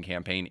Clinton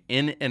campaign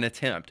in an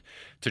attempt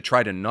to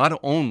try to not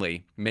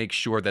only make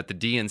sure that the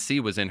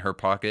DNC was in her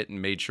pocket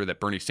and made sure that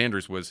Bernie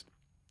Sanders was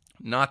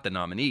not the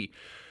nominee,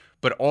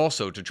 but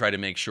also to try to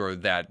make sure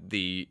that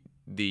the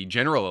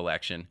general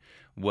election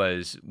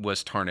was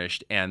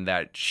tarnished and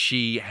that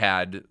she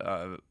had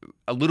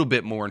a little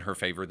bit more in her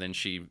favor than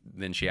she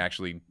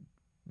actually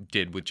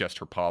did with just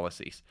her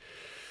policies.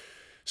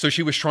 So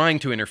she was trying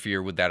to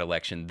interfere with that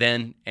election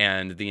then,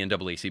 and the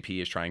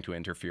NAACP is trying to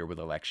interfere with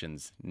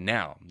elections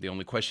now. The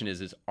only question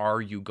is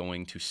are you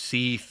going to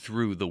see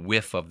through the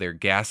whiff of their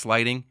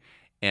gaslighting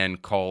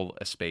and call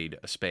a spade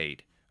a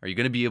spade? Are you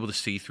going to be able to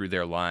see through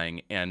their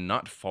lying and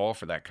not fall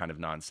for that kind of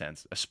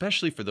nonsense?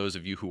 Especially for those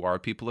of you who are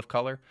people of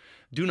color.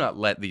 Do not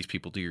let these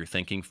people do your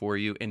thinking for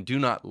you, and do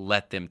not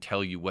let them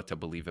tell you what to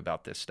believe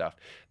about this stuff.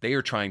 They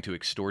are trying to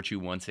extort you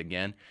once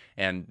again,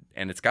 and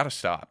it's got to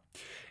stop.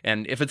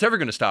 And if it's ever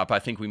going to stop, I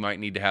think we might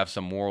need to have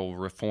some moral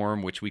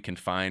reform, which we can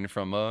find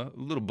from a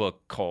little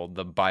book called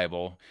the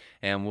Bible.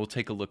 And we'll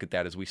take a look at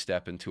that as we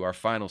step into our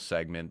final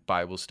segment,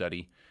 Bible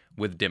Study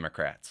with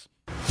Democrats.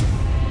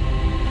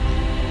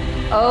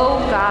 Oh,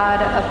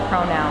 God of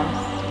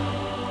pronouns.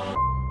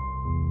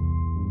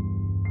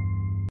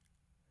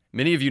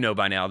 Many of you know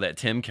by now that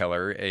Tim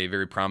Keller, a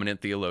very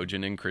prominent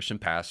theologian and Christian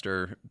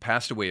pastor,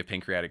 passed away of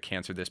pancreatic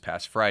cancer this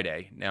past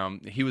Friday. Now,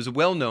 he was a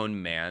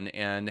well-known man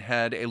and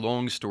had a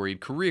long,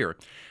 storied career.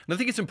 And I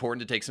think it's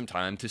important to take some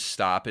time to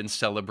stop and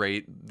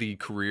celebrate the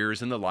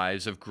careers and the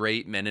lives of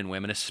great men and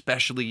women,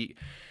 especially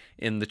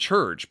in the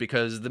church,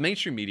 because the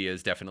mainstream media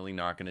is definitely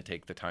not going to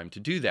take the time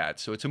to do that.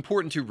 So it's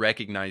important to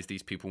recognize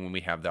these people when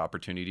we have the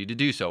opportunity to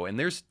do so. And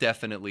there's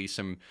definitely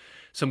some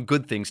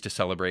good things to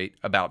celebrate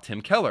about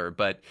Tim Keller.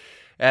 But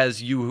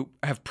as you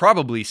have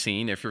probably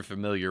seen, if you're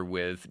familiar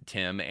with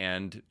Tim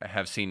and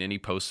have seen any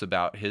posts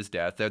about his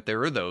death, that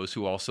there are those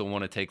who also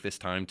want to take this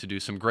time to do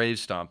some grave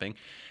stomping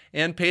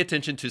and pay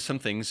attention to some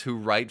things who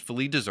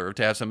rightfully deserve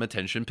to have some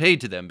attention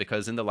paid to them,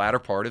 because in the latter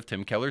part of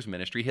Tim Keller's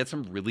ministry, he had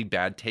some really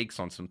bad takes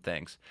on some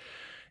things.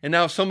 And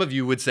now some of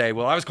you would say,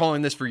 well, I was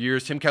calling this for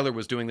years. Tim Keller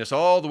was doing this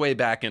all the way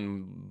back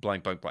in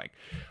blank, blank, blank.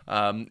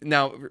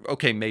 Now,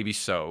 okay, maybe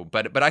so.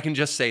 But I can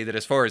just say that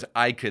as far as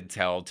I could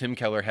tell, Tim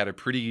Keller had a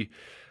pretty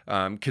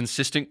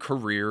consistent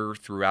career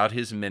throughout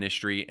his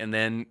ministry. And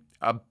then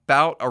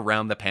about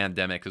around the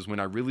pandemic is when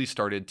I really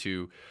started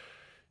to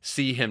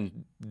see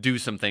him do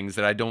some things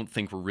that I don't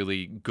think were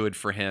really good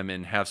for him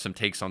and have some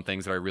takes on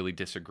things that I really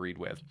disagreed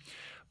with.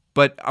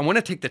 But I want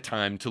to take the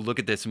time to look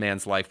at this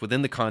man's life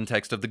within the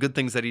context of the good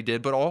things that he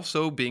did, but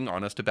also being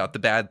honest about the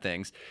bad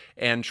things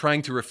and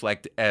trying to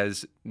reflect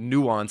as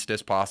nuanced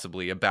as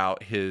possibly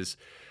about his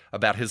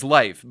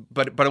life.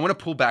 But I want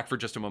to pull back for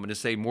just a moment and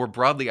say more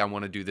broadly, I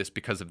want to do this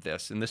because of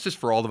this. And this is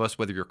for all of us,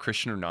 whether you're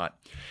Christian or not,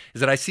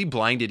 is that I see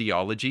blind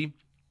ideology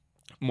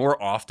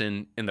more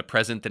often in the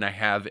present than I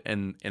have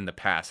in the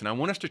past. And I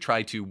want us to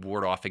try to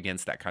ward off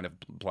against that kind of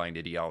blind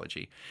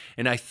ideology.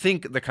 And I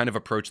think the kind of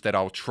approach that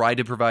I'll try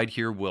to provide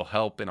here will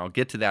help, and I'll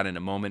get to that in a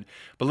moment.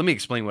 But let me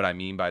explain what I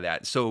mean by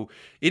that. So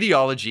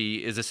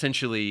ideology is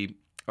essentially,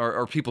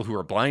 or people who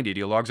are blind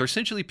ideologues are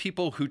essentially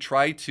people who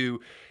try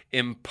to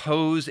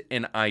impose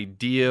an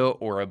idea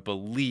or a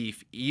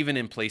belief even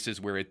in places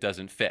where it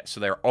doesn't fit.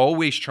 So they're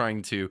always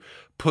trying to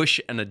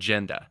push an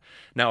agenda.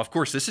 Now, of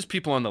course, this is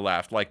people on the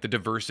left, like the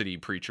diversity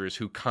preachers,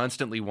 who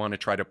constantly want to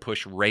try to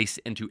push race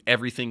into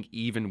everything,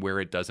 even where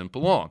it doesn't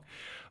belong.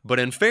 But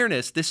in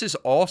fairness, this is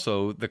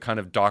also the kind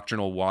of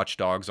doctrinal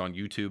watchdogs on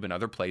YouTube and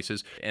other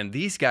places, and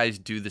these guys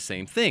do the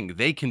same thing.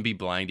 They can be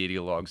blind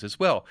ideologues as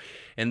well.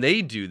 And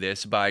they do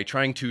this by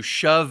trying to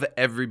shove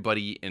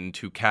everybody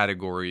into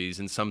categories,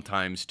 and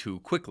sometimes too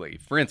quickly.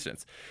 For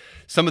instance,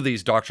 some of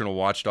these doctrinal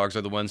watchdogs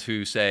are the ones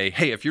who say,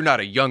 hey, if you're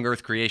not a young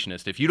earth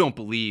creationist, if you don't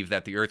believe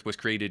that the earth was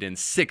created in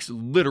 6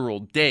 literal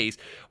days,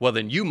 well,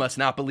 then you must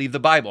not believe the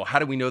Bible. How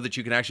do we know that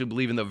you can actually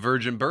believe in the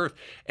virgin birth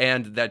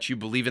and that you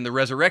believe in the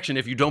resurrection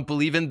if you don't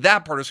believe in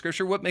that part of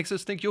Scripture? What makes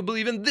us think you'll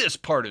believe in this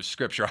part of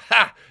Scripture?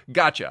 Ha!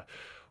 Gotcha.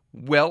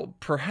 Well,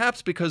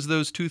 perhaps because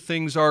those two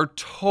things are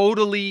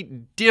totally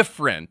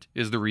different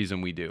is the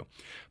reason we do.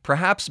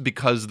 Perhaps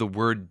because the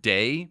word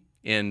day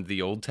in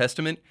the Old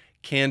Testament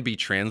can be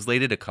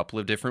translated a couple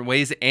of different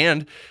ways,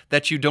 and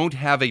that you don't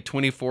have a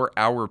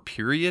 24-hour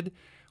period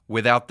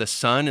without the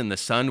sun, and the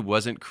sun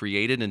wasn't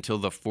created until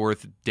the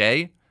 4th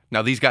day.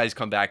 Now, these guys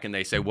come back and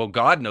they say, well,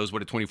 God knows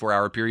what a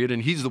 24-hour period,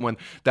 and he's the one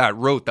that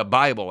wrote the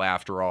Bible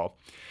after all.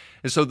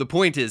 And so the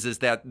point is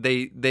that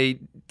they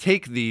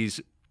take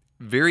these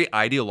very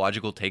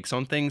ideological takes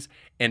on things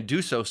and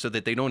do so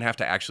that they don't have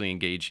to actually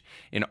engage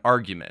in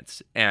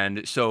arguments.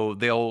 And so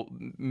they'll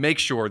make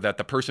sure that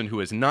the person who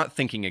is not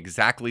thinking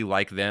exactly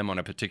like them on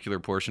a particular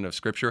portion of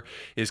Scripture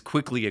is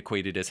quickly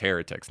equated as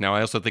heretics. Now,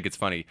 I also think it's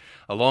funny.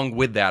 Along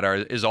with that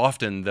is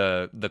often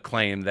the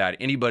claim that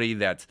anybody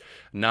that's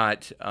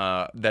not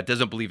that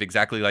doesn't believe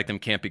exactly like them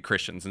can't be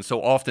Christians. And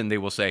so often they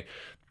will say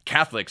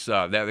Catholics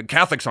that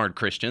Catholics aren't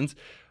Christians,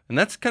 and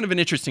that's kind of an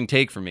interesting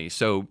take for me.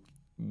 So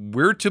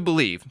we're to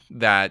believe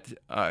that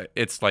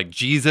it's like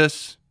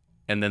Jesus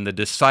and then the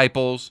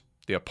disciples,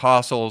 the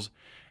apostles,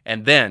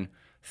 and then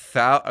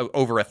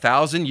over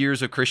 1,000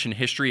 years of Christian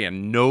history,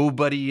 and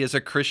nobody is a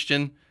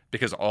Christian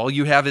because all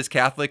you have is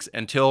Catholics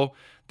until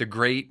the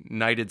great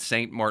knighted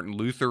Saint Martin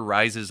Luther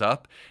rises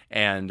up,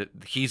 and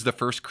he's the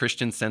first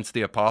Christian since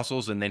the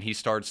apostles, and then he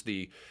starts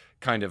the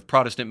kind of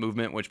Protestant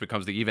movement, which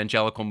becomes the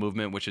evangelical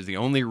movement, which is the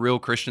only real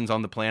Christians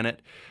on the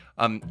planet.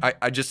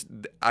 I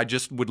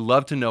just would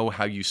love to know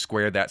how you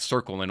square that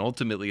circle, and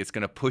ultimately it's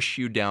going to push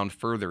you down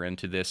further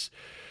into this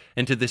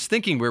into this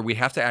thinking where we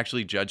have to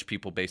actually judge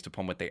people based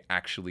upon what they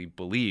actually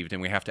believed,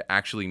 and we have to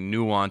actually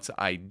nuance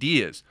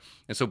ideas.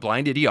 And so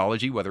blind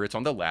ideology, whether it's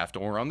on the left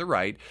or on the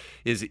right,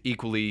 is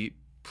equally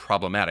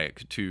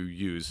problematic, to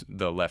use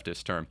the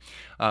leftist term.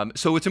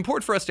 So it's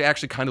important for us to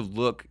actually kind of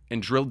look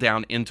and drill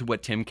down into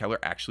what Tim Keller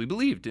actually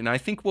believed. And I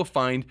think we'll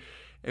find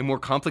a more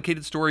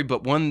complicated story,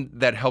 but one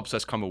that helps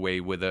us come away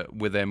with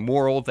a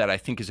moral that I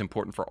think is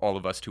important for all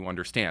of us to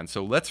understand.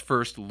 So let's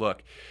first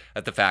look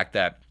at the fact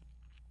that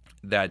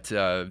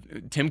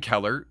Tim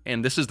Keller,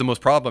 and this is the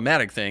most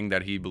problematic thing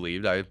that he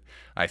believed,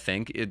 I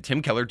think,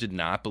 Tim Keller did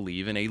not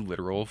believe in a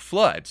literal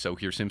flood. So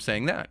here's him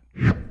saying that.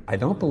 I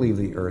don't believe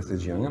the earth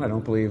is young, and I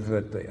don't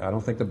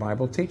think the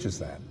Bible teaches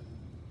that.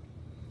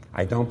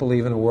 I don't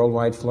believe in a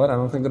worldwide flood. I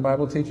don't think the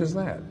Bible teaches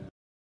that.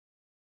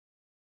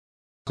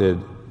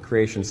 Did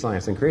creation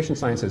science, and creation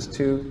science has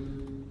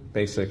two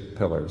basic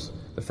pillars.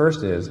 The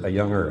first is a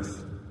young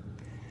earth.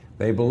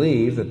 They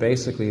believe that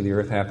basically the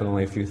earth happened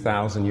only a few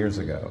thousand years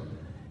ago.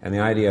 And the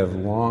idea of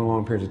long,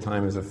 long periods of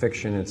time is a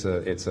fiction, it's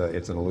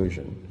an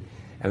illusion.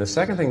 And the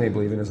second thing they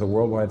believe in is a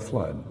worldwide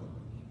flood.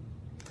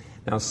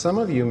 Now, some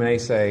of you may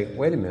say,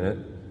 wait a minute,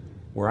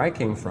 where I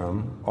came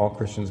from, all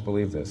Christians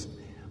believe this.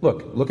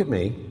 Look at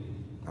me.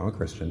 I'm a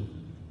Christian.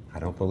 I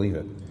don't believe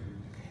it.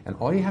 And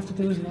all you have to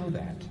do is know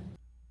that.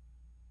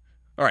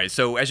 All right,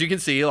 so as you can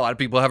see, a lot of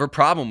people have a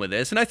problem with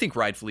this, and I think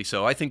rightfully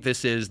so. I think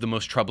this is the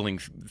most troubling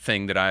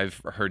thing that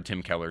I've heard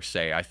Tim Keller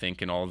say, I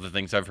think, and all of the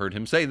things I've heard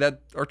him say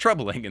that are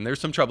troubling, and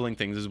there's some troubling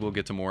things, as we'll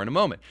get to more in a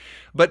moment.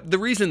 But the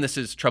reason this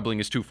is troubling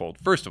is twofold.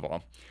 First of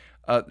all,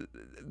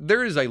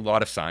 there is a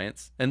lot of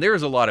science, and there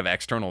is a lot of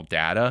external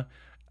data,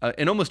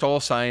 and almost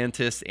all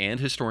scientists and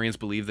historians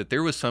believe that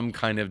there was some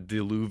kind of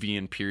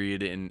diluvian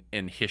period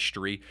in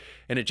history,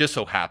 and it just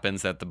so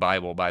happens that the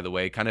Bible, by the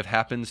way, kind of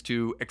happens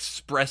to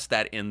express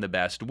that in the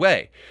best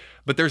way.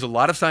 But there's a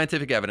lot of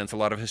scientific evidence, a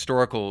lot of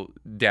historical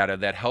data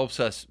that helps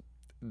us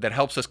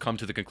come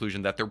to the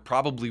conclusion that there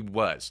probably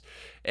was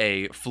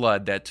a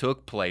flood that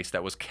took place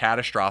that was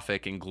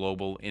catastrophic and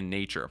global in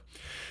nature.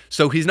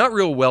 So he's not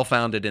real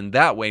well-founded in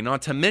that way,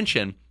 not to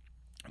mention,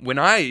 when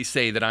I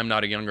say that I'm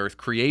not a young earth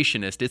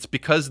creationist, it's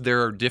because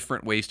there are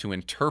different ways to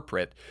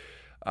interpret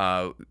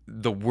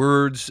the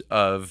words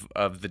of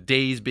the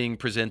days being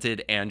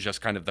presented and just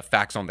kind of the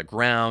facts on the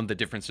ground, the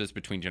differences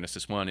between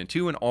Genesis 1 and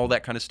 2 and all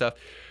that kind of stuff.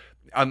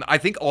 I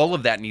think all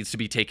of that needs to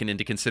be taken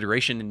into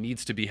consideration and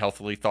needs to be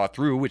healthily thought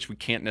through, which we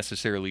can't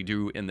necessarily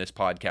do in this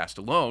podcast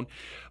alone.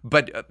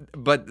 But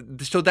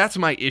so that's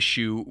my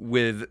issue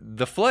with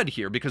the flood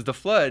here, because the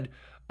flood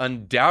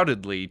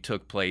undoubtedly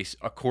took place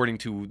according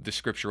to the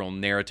scriptural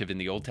narrative in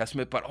the Old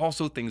Testament, but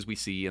also things we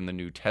see in the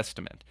New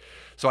Testament.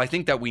 So I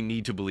think that we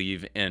need to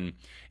believe in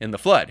the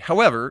flood.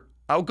 However,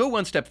 I'll go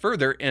one step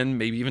further and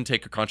maybe even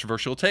take a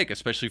controversial take,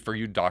 especially for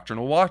you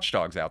doctrinal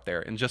watchdogs out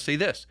there, and just say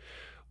this.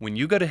 When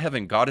you go to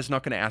heaven, God is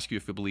not going to ask you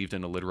if you believed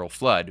in a literal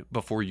flood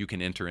before you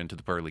can enter into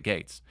the pearly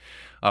gates.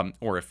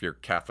 Or if you're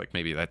Catholic,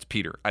 maybe that's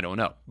Peter. I don't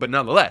know. But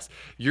nonetheless,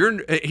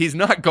 he's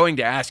not going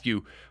to ask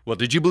you, well,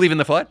 did you believe in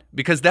the flood?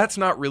 Because that's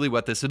not really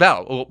what this is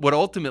about. What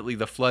ultimately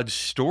the flood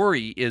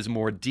story is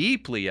more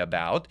deeply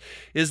about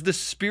is the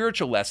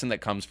spiritual lesson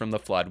that comes from the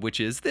flood, which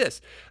is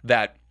this,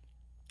 that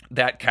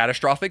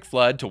catastrophic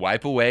flood to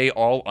wipe away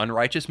all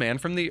unrighteous man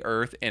from the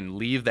earth and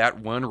leave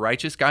that one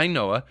righteous guy,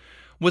 Noah,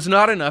 was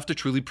not enough to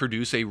truly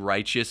produce a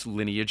righteous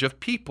lineage of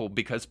people,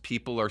 because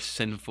people are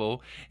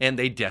sinful and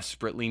they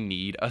desperately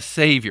need a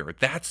savior.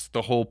 That's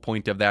the whole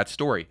point of that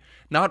story.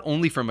 Not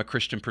only from a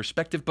Christian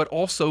perspective, but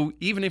also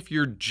even if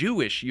you're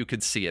Jewish, you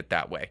could see it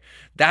that way.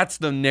 That's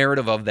the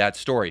narrative of that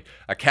story.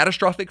 A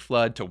catastrophic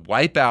flood to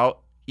wipe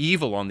out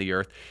evil on the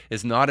earth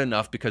is not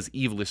enough because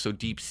evil is so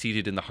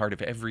deep-seated in the heart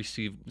of every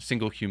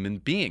single human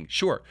being.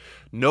 Sure,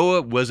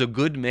 Noah was a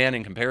good man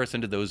in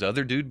comparison to those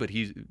other dudes,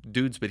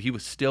 but he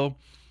was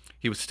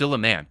still a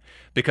man,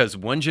 because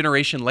one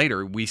generation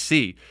later, we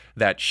see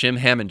that Shem,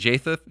 Ham, and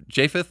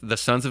Japheth, the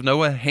sons of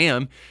Noah,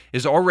 Ham,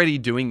 is already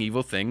doing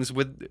evil things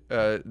with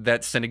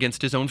that sin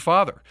against his own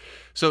father.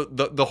 So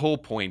the whole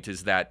point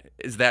is that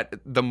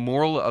the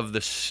moral of the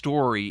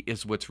story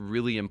is what's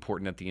really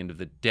important at the end of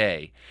the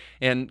day.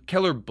 And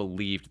Keller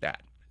believed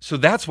that. So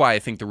that's why I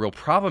think the real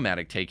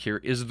problematic take here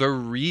is the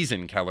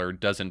reason Keller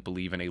doesn't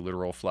believe in a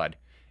literal flood.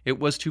 It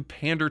was to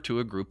pander to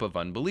a group of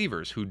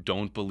unbelievers who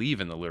don't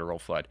believe in the literal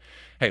flood.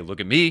 Hey,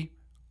 look at me.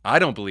 I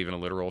don't believe in a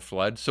literal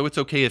flood, so it's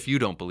okay if you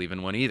don't believe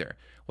in one either.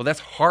 Well, that's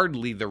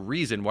hardly the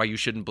reason why you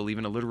shouldn't believe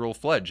in a literal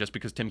flood, just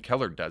because Tim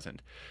Keller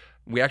doesn't.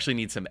 We actually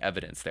need some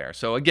evidence there.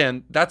 So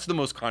again, that's the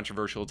most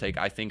controversial take,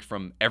 I think,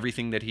 from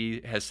everything that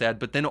he has said.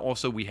 But then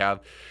also we have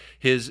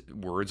his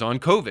words on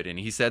COVID. And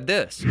he said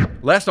this: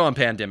 last on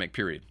pandemic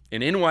period.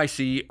 In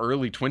NYC,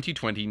 early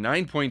 2020,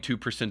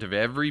 9.2% of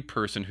every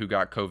person who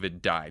got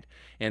COVID died.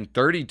 And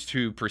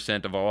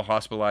 32% of all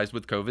hospitalized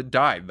with COVID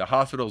died. The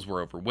hospitals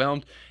were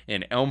overwhelmed.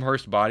 In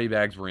Elmhurst, body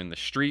bags were in the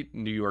street.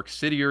 New York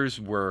Cityers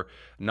were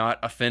not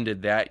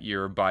offended that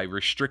year by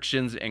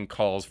restrictions and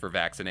calls for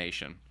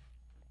vaccination.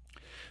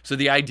 So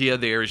the idea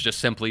there is just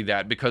simply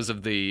that because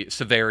of the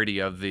severity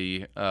of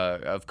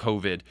of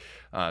COVID,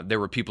 there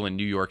were people in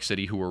New York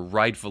City who were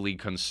rightfully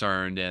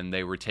concerned, and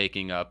they were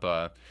taking up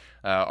a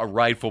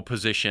rightful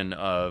position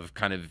of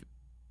kind of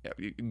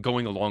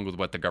going along with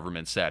what the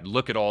government said.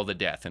 Look at all the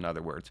death, in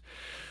other words.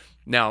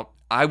 Now,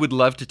 I would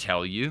love to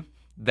tell you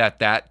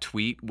that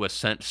tweet was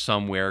sent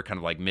somewhere kind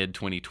of like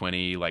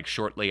mid-2020, like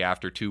shortly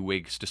after 2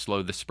 weeks to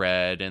slow the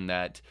spread, and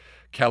that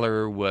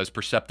Keller was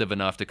perceptive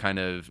enough to kind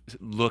of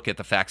look at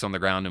the facts on the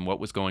ground and what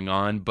was going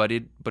on, but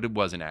it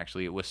wasn't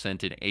actually. It was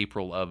sent in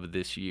April of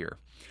this year.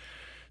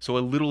 So a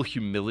little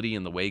humility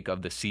in the wake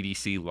of the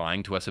CDC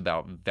lying to us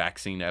about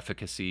vaccine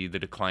efficacy, the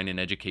decline in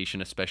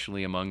education,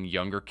 especially among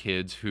younger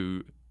kids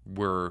who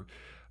were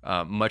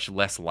much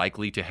less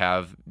likely to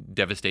have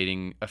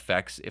devastating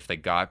effects if they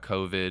got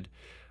COVID.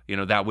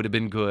 That would have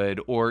been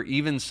good. Or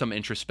even some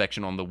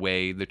introspection on the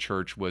way the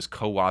church was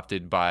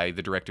co-opted by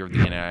the director of the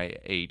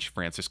NIH,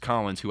 Francis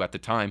Collins, who at the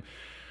time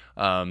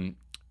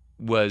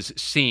was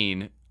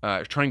seen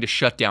trying to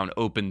shut down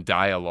open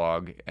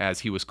dialogue as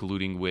he was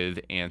colluding with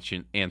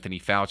Anthony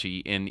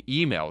Fauci in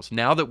emails.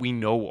 Now that we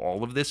know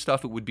all of this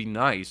stuff, it would be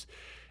nice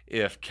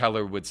if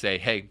Keller would say,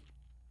 hey,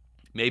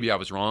 maybe I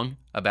was wrong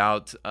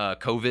about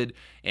COVID,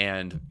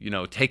 and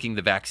taking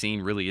the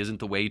vaccine really isn't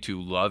the way to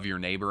love your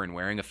neighbor, and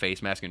wearing a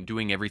face mask and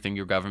doing everything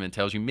your government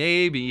tells you.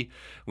 Maybe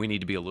we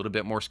need to be a little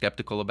bit more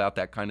skeptical about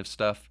that kind of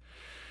stuff.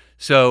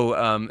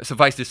 So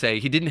suffice to say,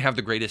 he didn't have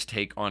the greatest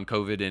take on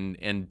COVID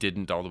and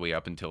didn't all the way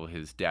up until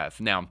his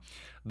death. Now,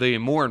 the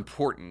more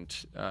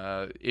important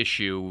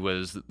issue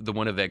was the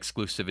one of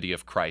exclusivity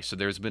of Christ. So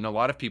there's been a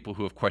lot of people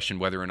who have questioned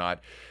whether or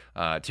not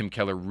Tim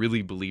Keller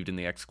really believed in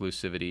the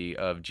exclusivity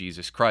of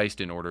Jesus Christ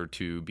in order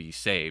to be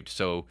saved.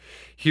 So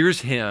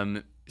here's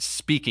him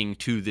speaking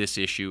to this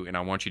issue, and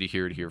I want you to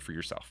hear it here for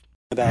yourself.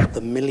 About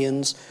the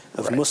millions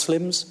of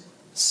Muslims,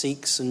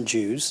 Sikhs, and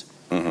Jews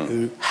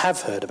who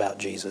have heard about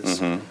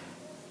Jesus.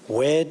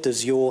 Where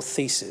does your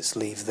thesis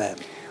leave them?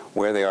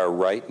 Where they are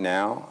right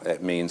now,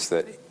 it means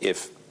that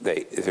if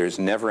there's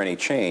never any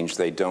change,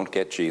 they don't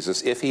get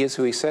Jesus. If he is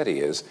who he said he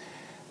is,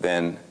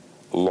 then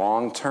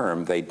long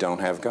term, they don't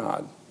have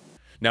God.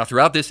 Now,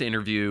 throughout this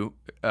interview,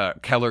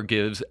 Keller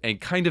gives a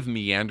kind of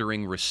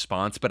meandering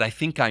response, but I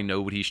think I know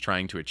what he's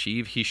trying to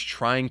achieve. He's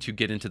trying to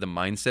get into the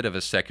mindset of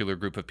a secular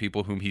group of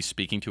people whom he's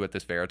speaking to at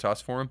this Veritas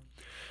Forum,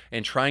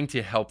 and trying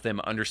to help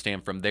them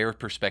understand from their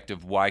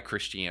perspective why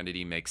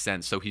Christianity makes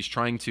sense. So he's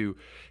trying to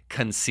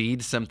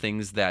concede some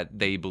things that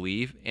they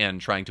believe and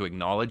trying to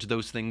acknowledge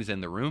those things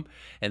in the room,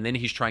 and then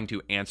he's trying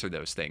to answer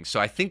those things. So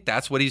I think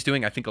that's what he's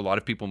doing. I think a lot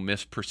of people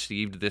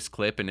misperceived this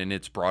clip, and in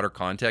its broader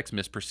context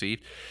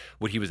misperceived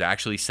what he was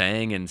actually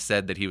saying and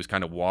said that he was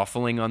kind of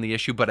waffling on the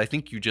issue. But I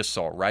think you just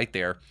saw right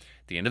there,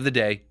 at the end of the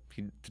day,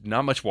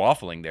 not much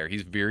waffling there.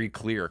 He's very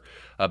clear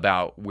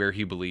about where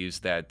he believes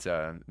that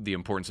the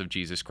importance of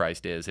Jesus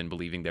Christ is, and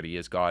believing that he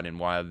is God, and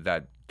why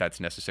that's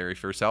necessary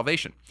for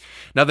salvation.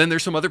 Now, then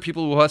there's some other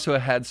people who also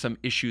had some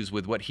issues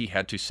with what he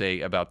had to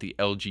say about the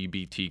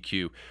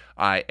LGBTQIA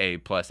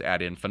plus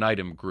ad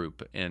infinitum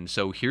group. And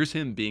so here's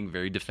him being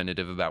very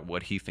definitive about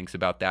what he thinks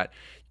about that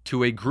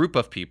to a group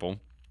of people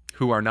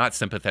who are not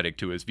sympathetic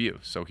to his view.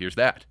 So here's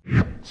that.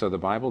 So the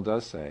Bible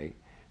does say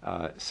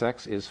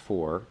sex is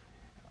for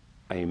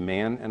a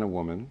man and a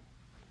woman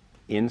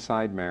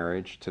inside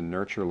marriage to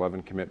nurture love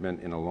and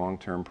commitment in a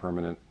long-term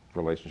permanent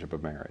relationship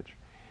of marriage,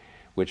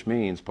 which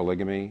means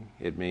polygamy,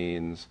 it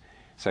means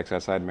sex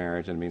outside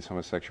marriage, and it means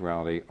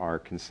homosexuality are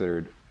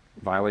considered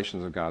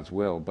violations of God's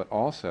will, but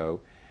also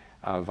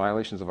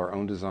violations of our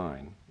own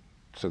design.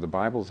 So the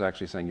Bible is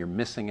actually saying you're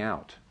missing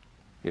out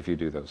if you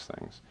do those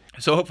things.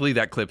 So hopefully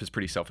that clip is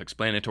pretty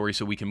self-explanatory,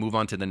 so we can move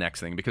on to the next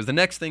thing, because the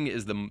next thing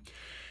is the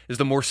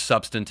more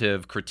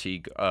substantive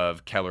critique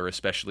of Keller,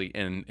 especially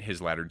in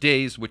his latter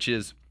days, which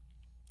is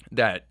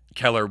that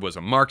Keller was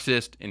a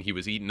Marxist, and he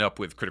was eaten up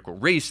with critical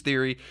race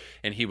theory,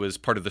 and he was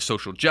part of the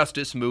social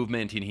justice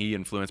movement, and he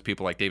influenced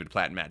people like David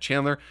Platt and Matt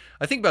Chandler.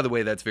 I think, by the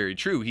way, that's very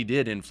true. He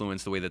did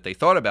influence the way that they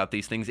thought about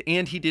these things,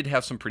 and he did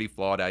have some pretty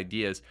flawed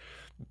ideas,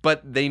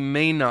 but they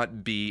may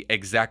not be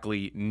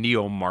exactly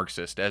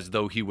neo-Marxist, as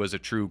though he was a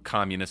true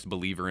communist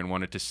believer and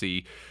wanted to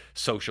see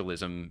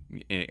socialism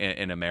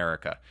in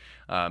America.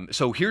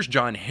 So here's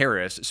John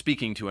Harris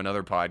speaking to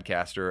another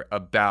podcaster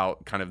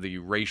about kind of the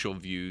racial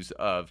views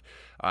of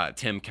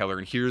Tim Keller,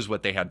 and here's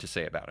what they had to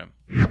say about him.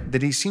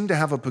 That he seemed to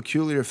have a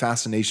peculiar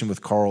fascination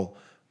with Karl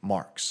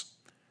Marx.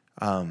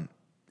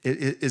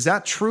 Is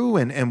that true?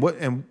 And what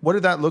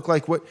did that look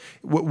like? What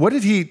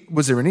did he?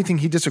 Was there anything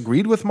he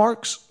disagreed with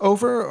Marx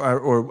over,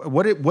 or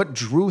what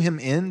drew him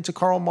into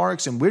Karl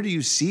Marx? And where do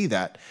you see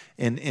that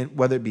in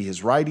whether it be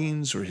his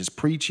writings or his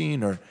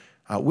preaching, or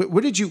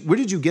where did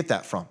you get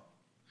that from?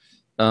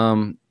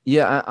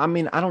 Yeah, I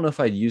mean, I don't know if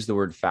I'd use the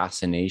word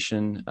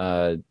fascination.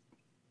 I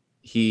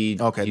use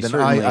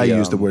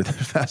the word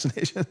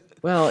fascination.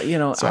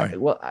 Well, sorry.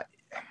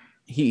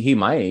 He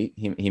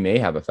may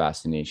have a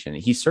fascination.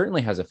 He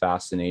certainly has a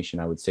fascination,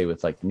 I would say,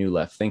 with like new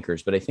left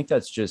thinkers, but I think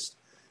that's just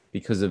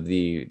because of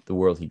the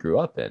world he grew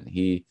up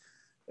in.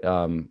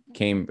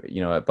 came,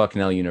 at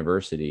Bucknell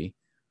University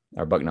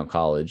or Bucknell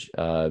College.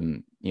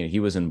 He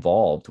was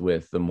involved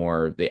with the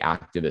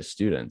activist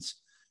students.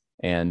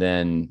 And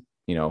then,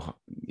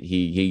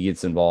 he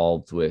gets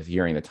involved with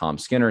hearing the Tom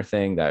Skinner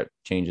thing that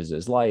changes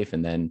his life.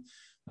 And then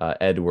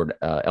Elwood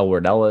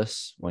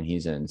Ellis, when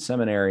he's in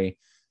seminary,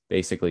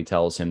 basically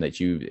tells him that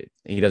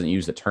he doesn't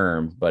use the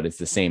term, but it's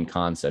the same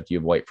concept. You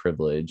have white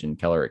privilege, and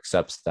Keller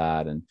accepts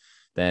that. And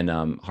then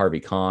Harvey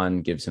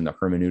Kahn gives him the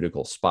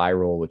hermeneutical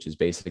spiral, which is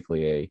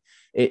basically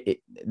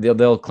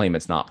they'll claim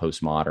it's not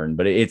postmodern,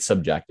 but it's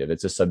subjective.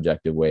 It's a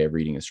subjective way of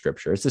reading a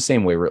scripture. It's the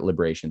same way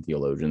liberation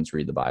theologians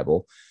read the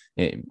Bible,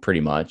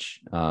 pretty much.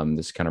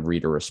 This kind of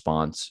reader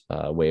response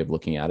way of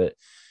looking at it.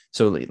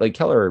 So like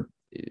Keller,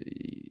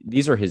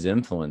 these are his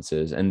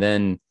influences. And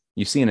then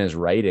you see in his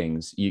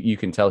writings, you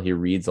can tell he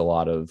reads a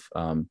lot of,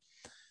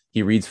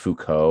 he reads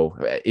Foucault.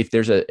 If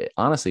there's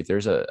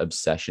a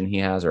obsession he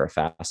has or a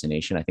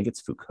fascination, I think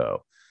it's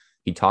Foucault.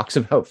 He talks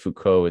about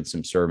Foucault in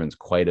some sermons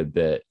quite a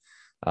bit.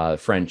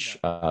 French.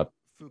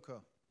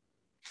 Foucault.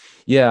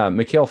 Yeah,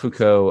 Mikhail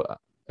Foucault,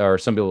 or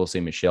some people will say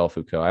Michel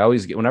Foucault.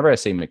 Whenever I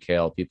say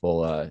Mikhail,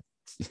 people,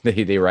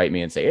 they write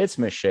me and say it's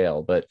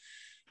Michel, but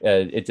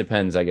it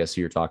depends, I guess,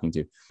 who you're talking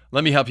to.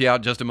 Let me help you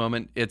out just a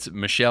moment. It's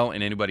Michel,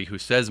 and anybody who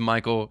says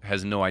Michael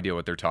has no idea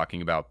what they're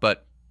talking about,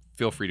 but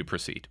feel free to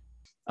proceed.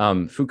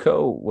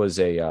 Foucault was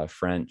a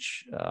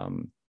French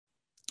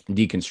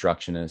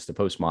deconstructionist, a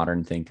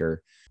postmodern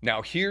thinker.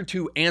 Now, here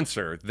to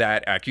answer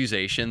that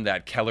accusation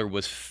that Keller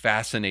was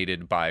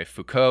fascinated by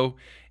Foucault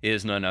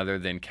is none other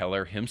than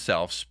Keller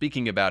himself,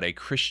 speaking about a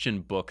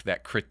Christian book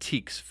that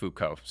critiques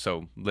Foucault.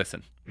 So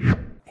listen.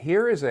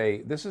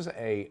 This is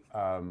a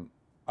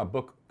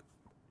book.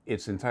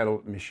 It's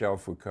entitled Michel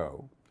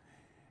Foucault.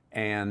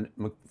 And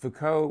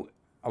Foucault,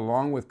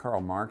 along with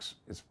Karl Marx,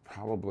 is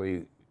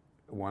probably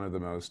one of the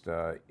most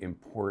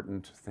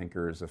important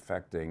thinkers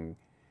affecting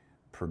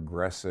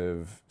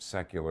progressive,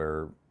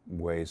 secular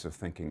ways of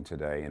thinking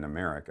today in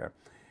America.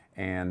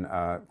 And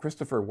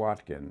Christopher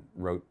Watkin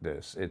wrote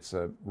this. It's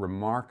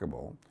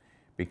remarkable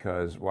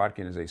because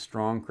Watkin is a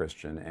strong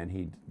Christian and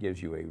he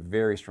gives you a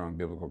very strong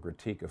biblical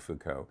critique of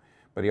Foucault,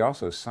 but he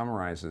also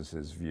summarizes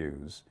his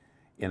views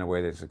in a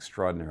way that's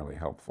extraordinarily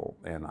helpful.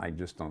 And I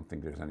just don't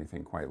think there's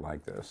anything quite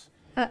like this.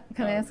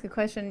 Can I ask a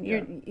question?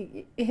 Yeah.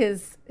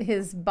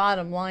 His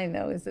bottom line,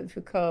 though, is that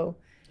Foucault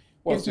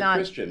is not.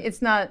 Christian.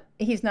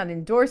 He's not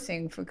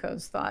endorsing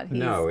Foucault's thought.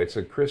 It's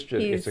a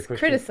Christian. He's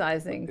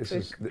criticizing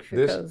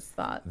Foucault's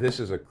thought. This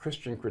is a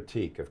Christian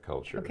critique of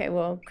culture. Okay,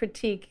 well,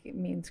 critique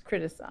means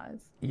criticize.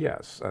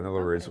 Yes, in other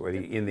words,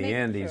 in the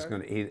end,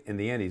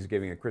 he's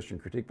giving a Christian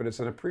critique, but it's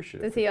an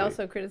appreciative. Does he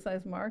also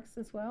criticize Marx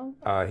as well?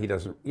 He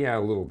doesn't. Yeah, a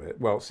little bit.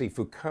 Well, see,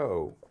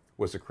 Foucault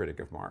was a critic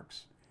of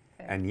Marx,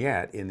 and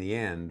yet in the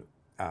end,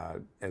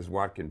 as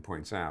Watkin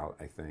points out,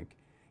 I think,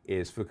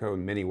 is Foucault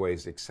in many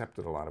ways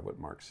accepted a lot of what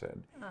Marx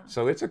said.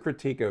 So it's a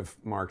critique of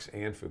Marx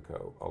and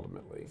Foucault,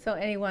 ultimately. So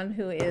anyone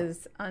who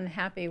is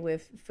unhappy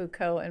with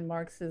Foucault and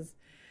Marx's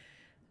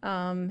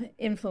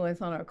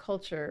influence on our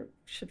culture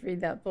should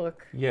read that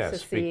book to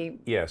see.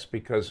 Yes,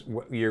 because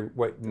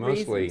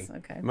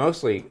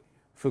mostly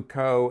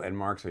Foucault and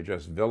Marx are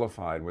just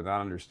vilified without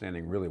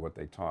understanding really what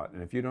they taught.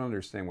 And if you don't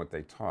understand what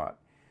they taught,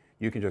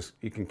 you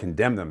can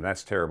condemn them.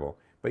 That's terrible.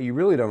 But you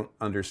really don't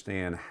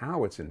understand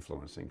how it's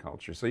influencing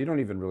culture, so you don't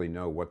even really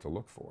know what to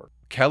look for.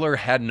 Keller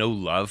had no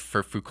love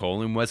for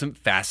Foucault and wasn't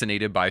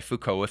fascinated by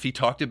Foucault. If he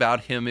talked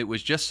about him, it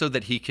was just so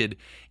that he could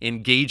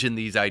engage in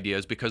these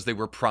ideas because they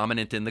were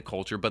prominent in the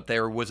culture, but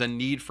there was a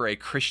need for a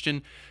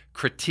Christian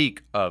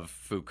critique of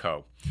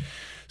Foucault.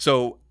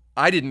 So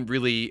I didn't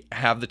really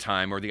have the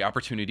time or the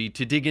opportunity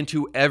to dig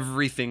into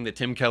everything that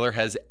Tim Keller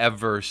has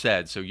ever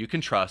said. So you can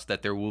trust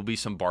that there will be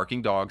some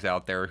barking dogs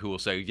out there who will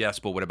say, yes,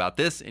 but what about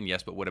this? And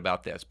yes, but what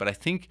about this? But I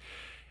think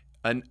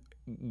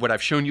what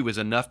I've shown you is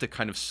enough to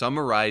kind of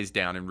summarize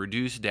down and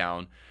reduce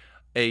down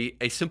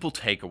a simple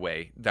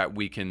takeaway that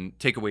we can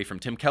take away from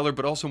Tim Keller,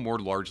 but also more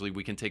largely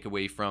we can take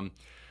away from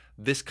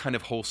this kind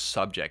of whole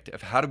subject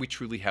of how do we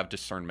truly have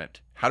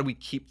discernment? How do we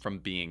keep from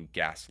being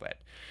gaslit?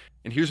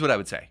 And here's what I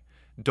would say.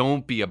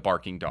 Don't be a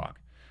barking dog.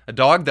 A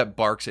dog that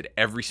barks at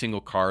every single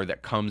car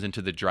that comes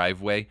into the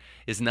driveway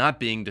is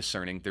not being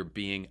discerning, they're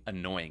being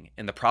annoying.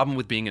 And the problem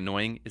with being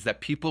annoying is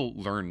that people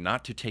learn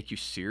not to take you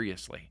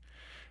seriously.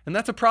 And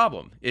that's a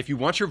problem. If you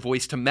want your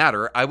voice to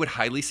matter, I would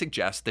highly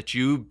suggest that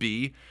you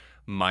be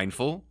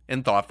mindful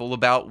and thoughtful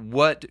about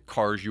what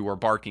cars you are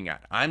barking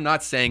at. I'm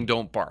not saying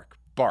don't bark,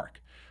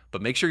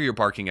 but make sure you're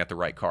barking at the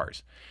right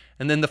cars.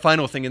 And then the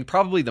final thing, and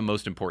probably the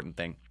most important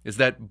thing, is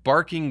that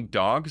barking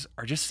dogs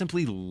are just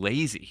simply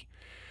lazy.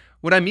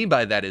 What I mean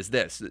by that is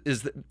this,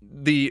 is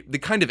the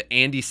kind of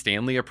Andy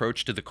Stanley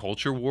approach to the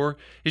culture war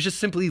is just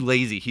simply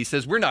lazy. He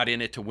says, we're not in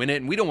it to win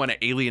it, and we don't want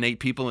to alienate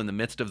people in the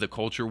midst of the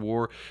culture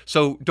war,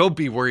 so don't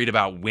be worried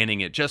about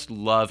winning it. Just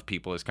love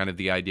people is kind of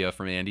the idea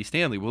from Andy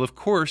Stanley. Well, of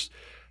course,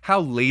 How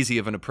lazy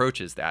of an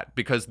approach is that?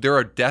 Because there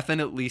are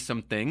definitely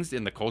some things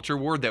in the culture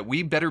war that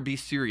we better be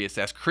serious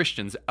as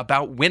Christians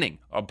about winning.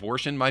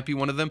 Abortion might be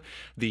one of them.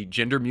 The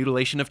gender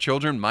mutilation of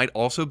children might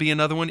also be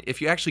another one.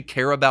 If you actually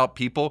care about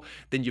people,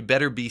 then you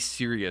better be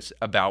serious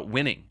about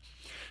winning.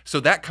 So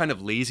that kind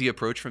of lazy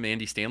approach from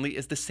Andy Stanley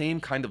is the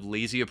same kind of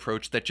lazy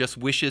approach that just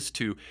wishes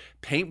to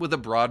paint with a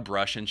broad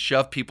brush and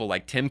shove people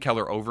like Tim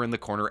Keller over in the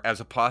corner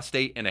as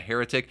apostate and a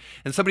heretic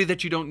and somebody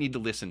that you don't need to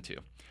listen to.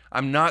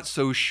 I'm not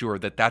so sure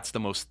that that's the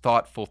most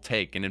thoughtful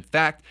take. And in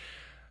fact,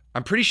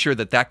 I'm pretty sure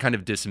that that kind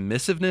of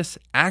dismissiveness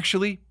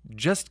actually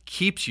just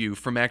keeps you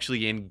from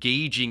actually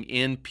engaging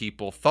in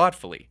people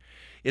thoughtfully.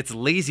 It's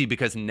lazy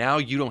because now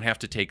you don't have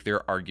to take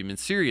their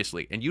arguments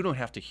seriously and you don't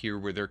have to hear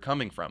where they're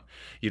coming from.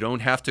 You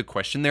don't have to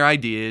question their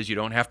ideas. You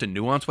don't have to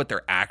nuance what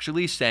they're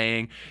actually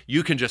saying.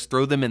 You can just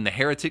throw them in the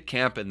heretic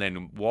camp and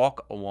then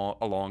walk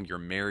along your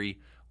merry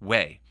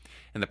way.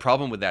 And the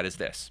problem with that is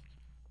this,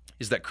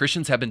 is that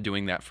Christians have been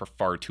doing that for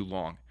far too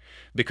long.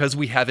 Because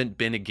we haven't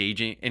been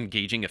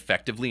engaging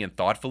effectively and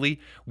thoughtfully,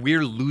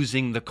 we're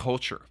losing the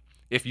culture.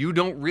 If you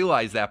don't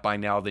realize that by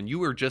now, then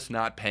you are just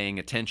not paying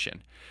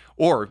attention,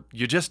 or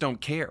you just don't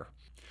care.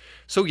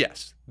 So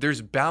yes,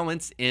 there's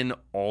balance in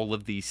all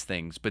of these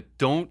things, but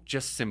don't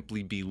just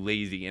simply be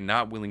lazy and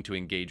not willing to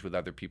engage with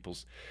other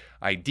people's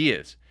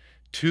ideas.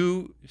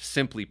 To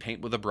simply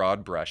paint with a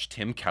broad brush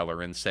Tim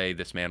Keller and say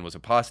this man was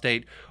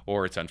apostate,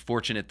 or it's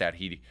unfortunate that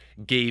he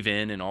gave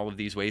in all of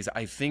these ways,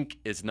 I think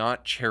is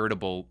not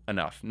charitable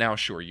enough. Now,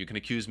 sure, you can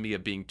accuse me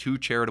of being too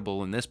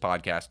charitable in this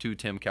podcast to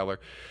Tim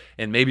Keller,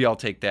 and maybe I'll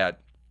take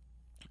that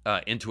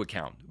into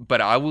account. But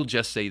I will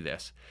just say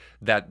this,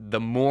 that the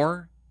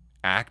more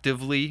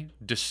actively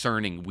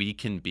discerning we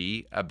can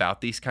be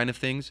about these kind of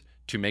things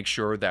to make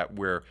sure that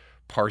we're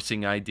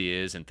parsing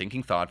ideas and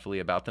thinking thoughtfully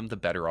about them, the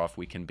better off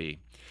we can be.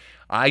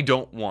 I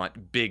don't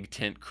want big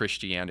tent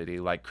Christianity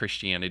like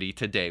Christianity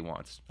today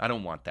wants. I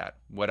don't want that.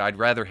 What I'd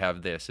rather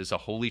have this is a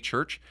holy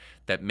church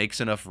that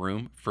makes enough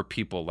room for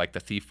people like the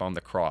thief on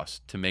the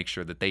cross to make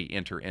sure that they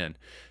enter in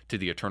to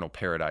the eternal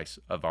paradise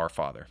of our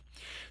Father.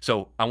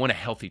 So I want a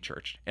healthy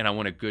church, and I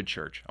want a good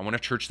church. I want a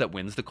church that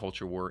wins the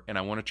culture war, and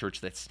I want a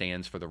church that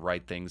stands for the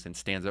right things and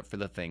stands up for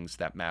the things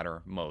that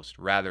matter most,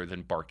 rather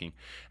than barking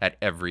at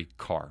every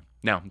car.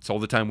 Now, it's all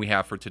the time we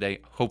have for today.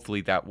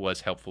 Hopefully that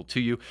was helpful to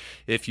you.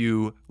 If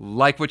you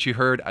like what you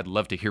heard, I'd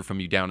love to hear from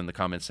you down in the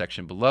comments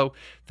section below.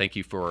 Thank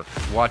you for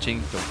watching.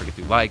 Don't forget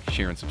to like,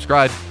 share, and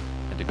subscribe,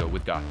 and to go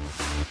with God.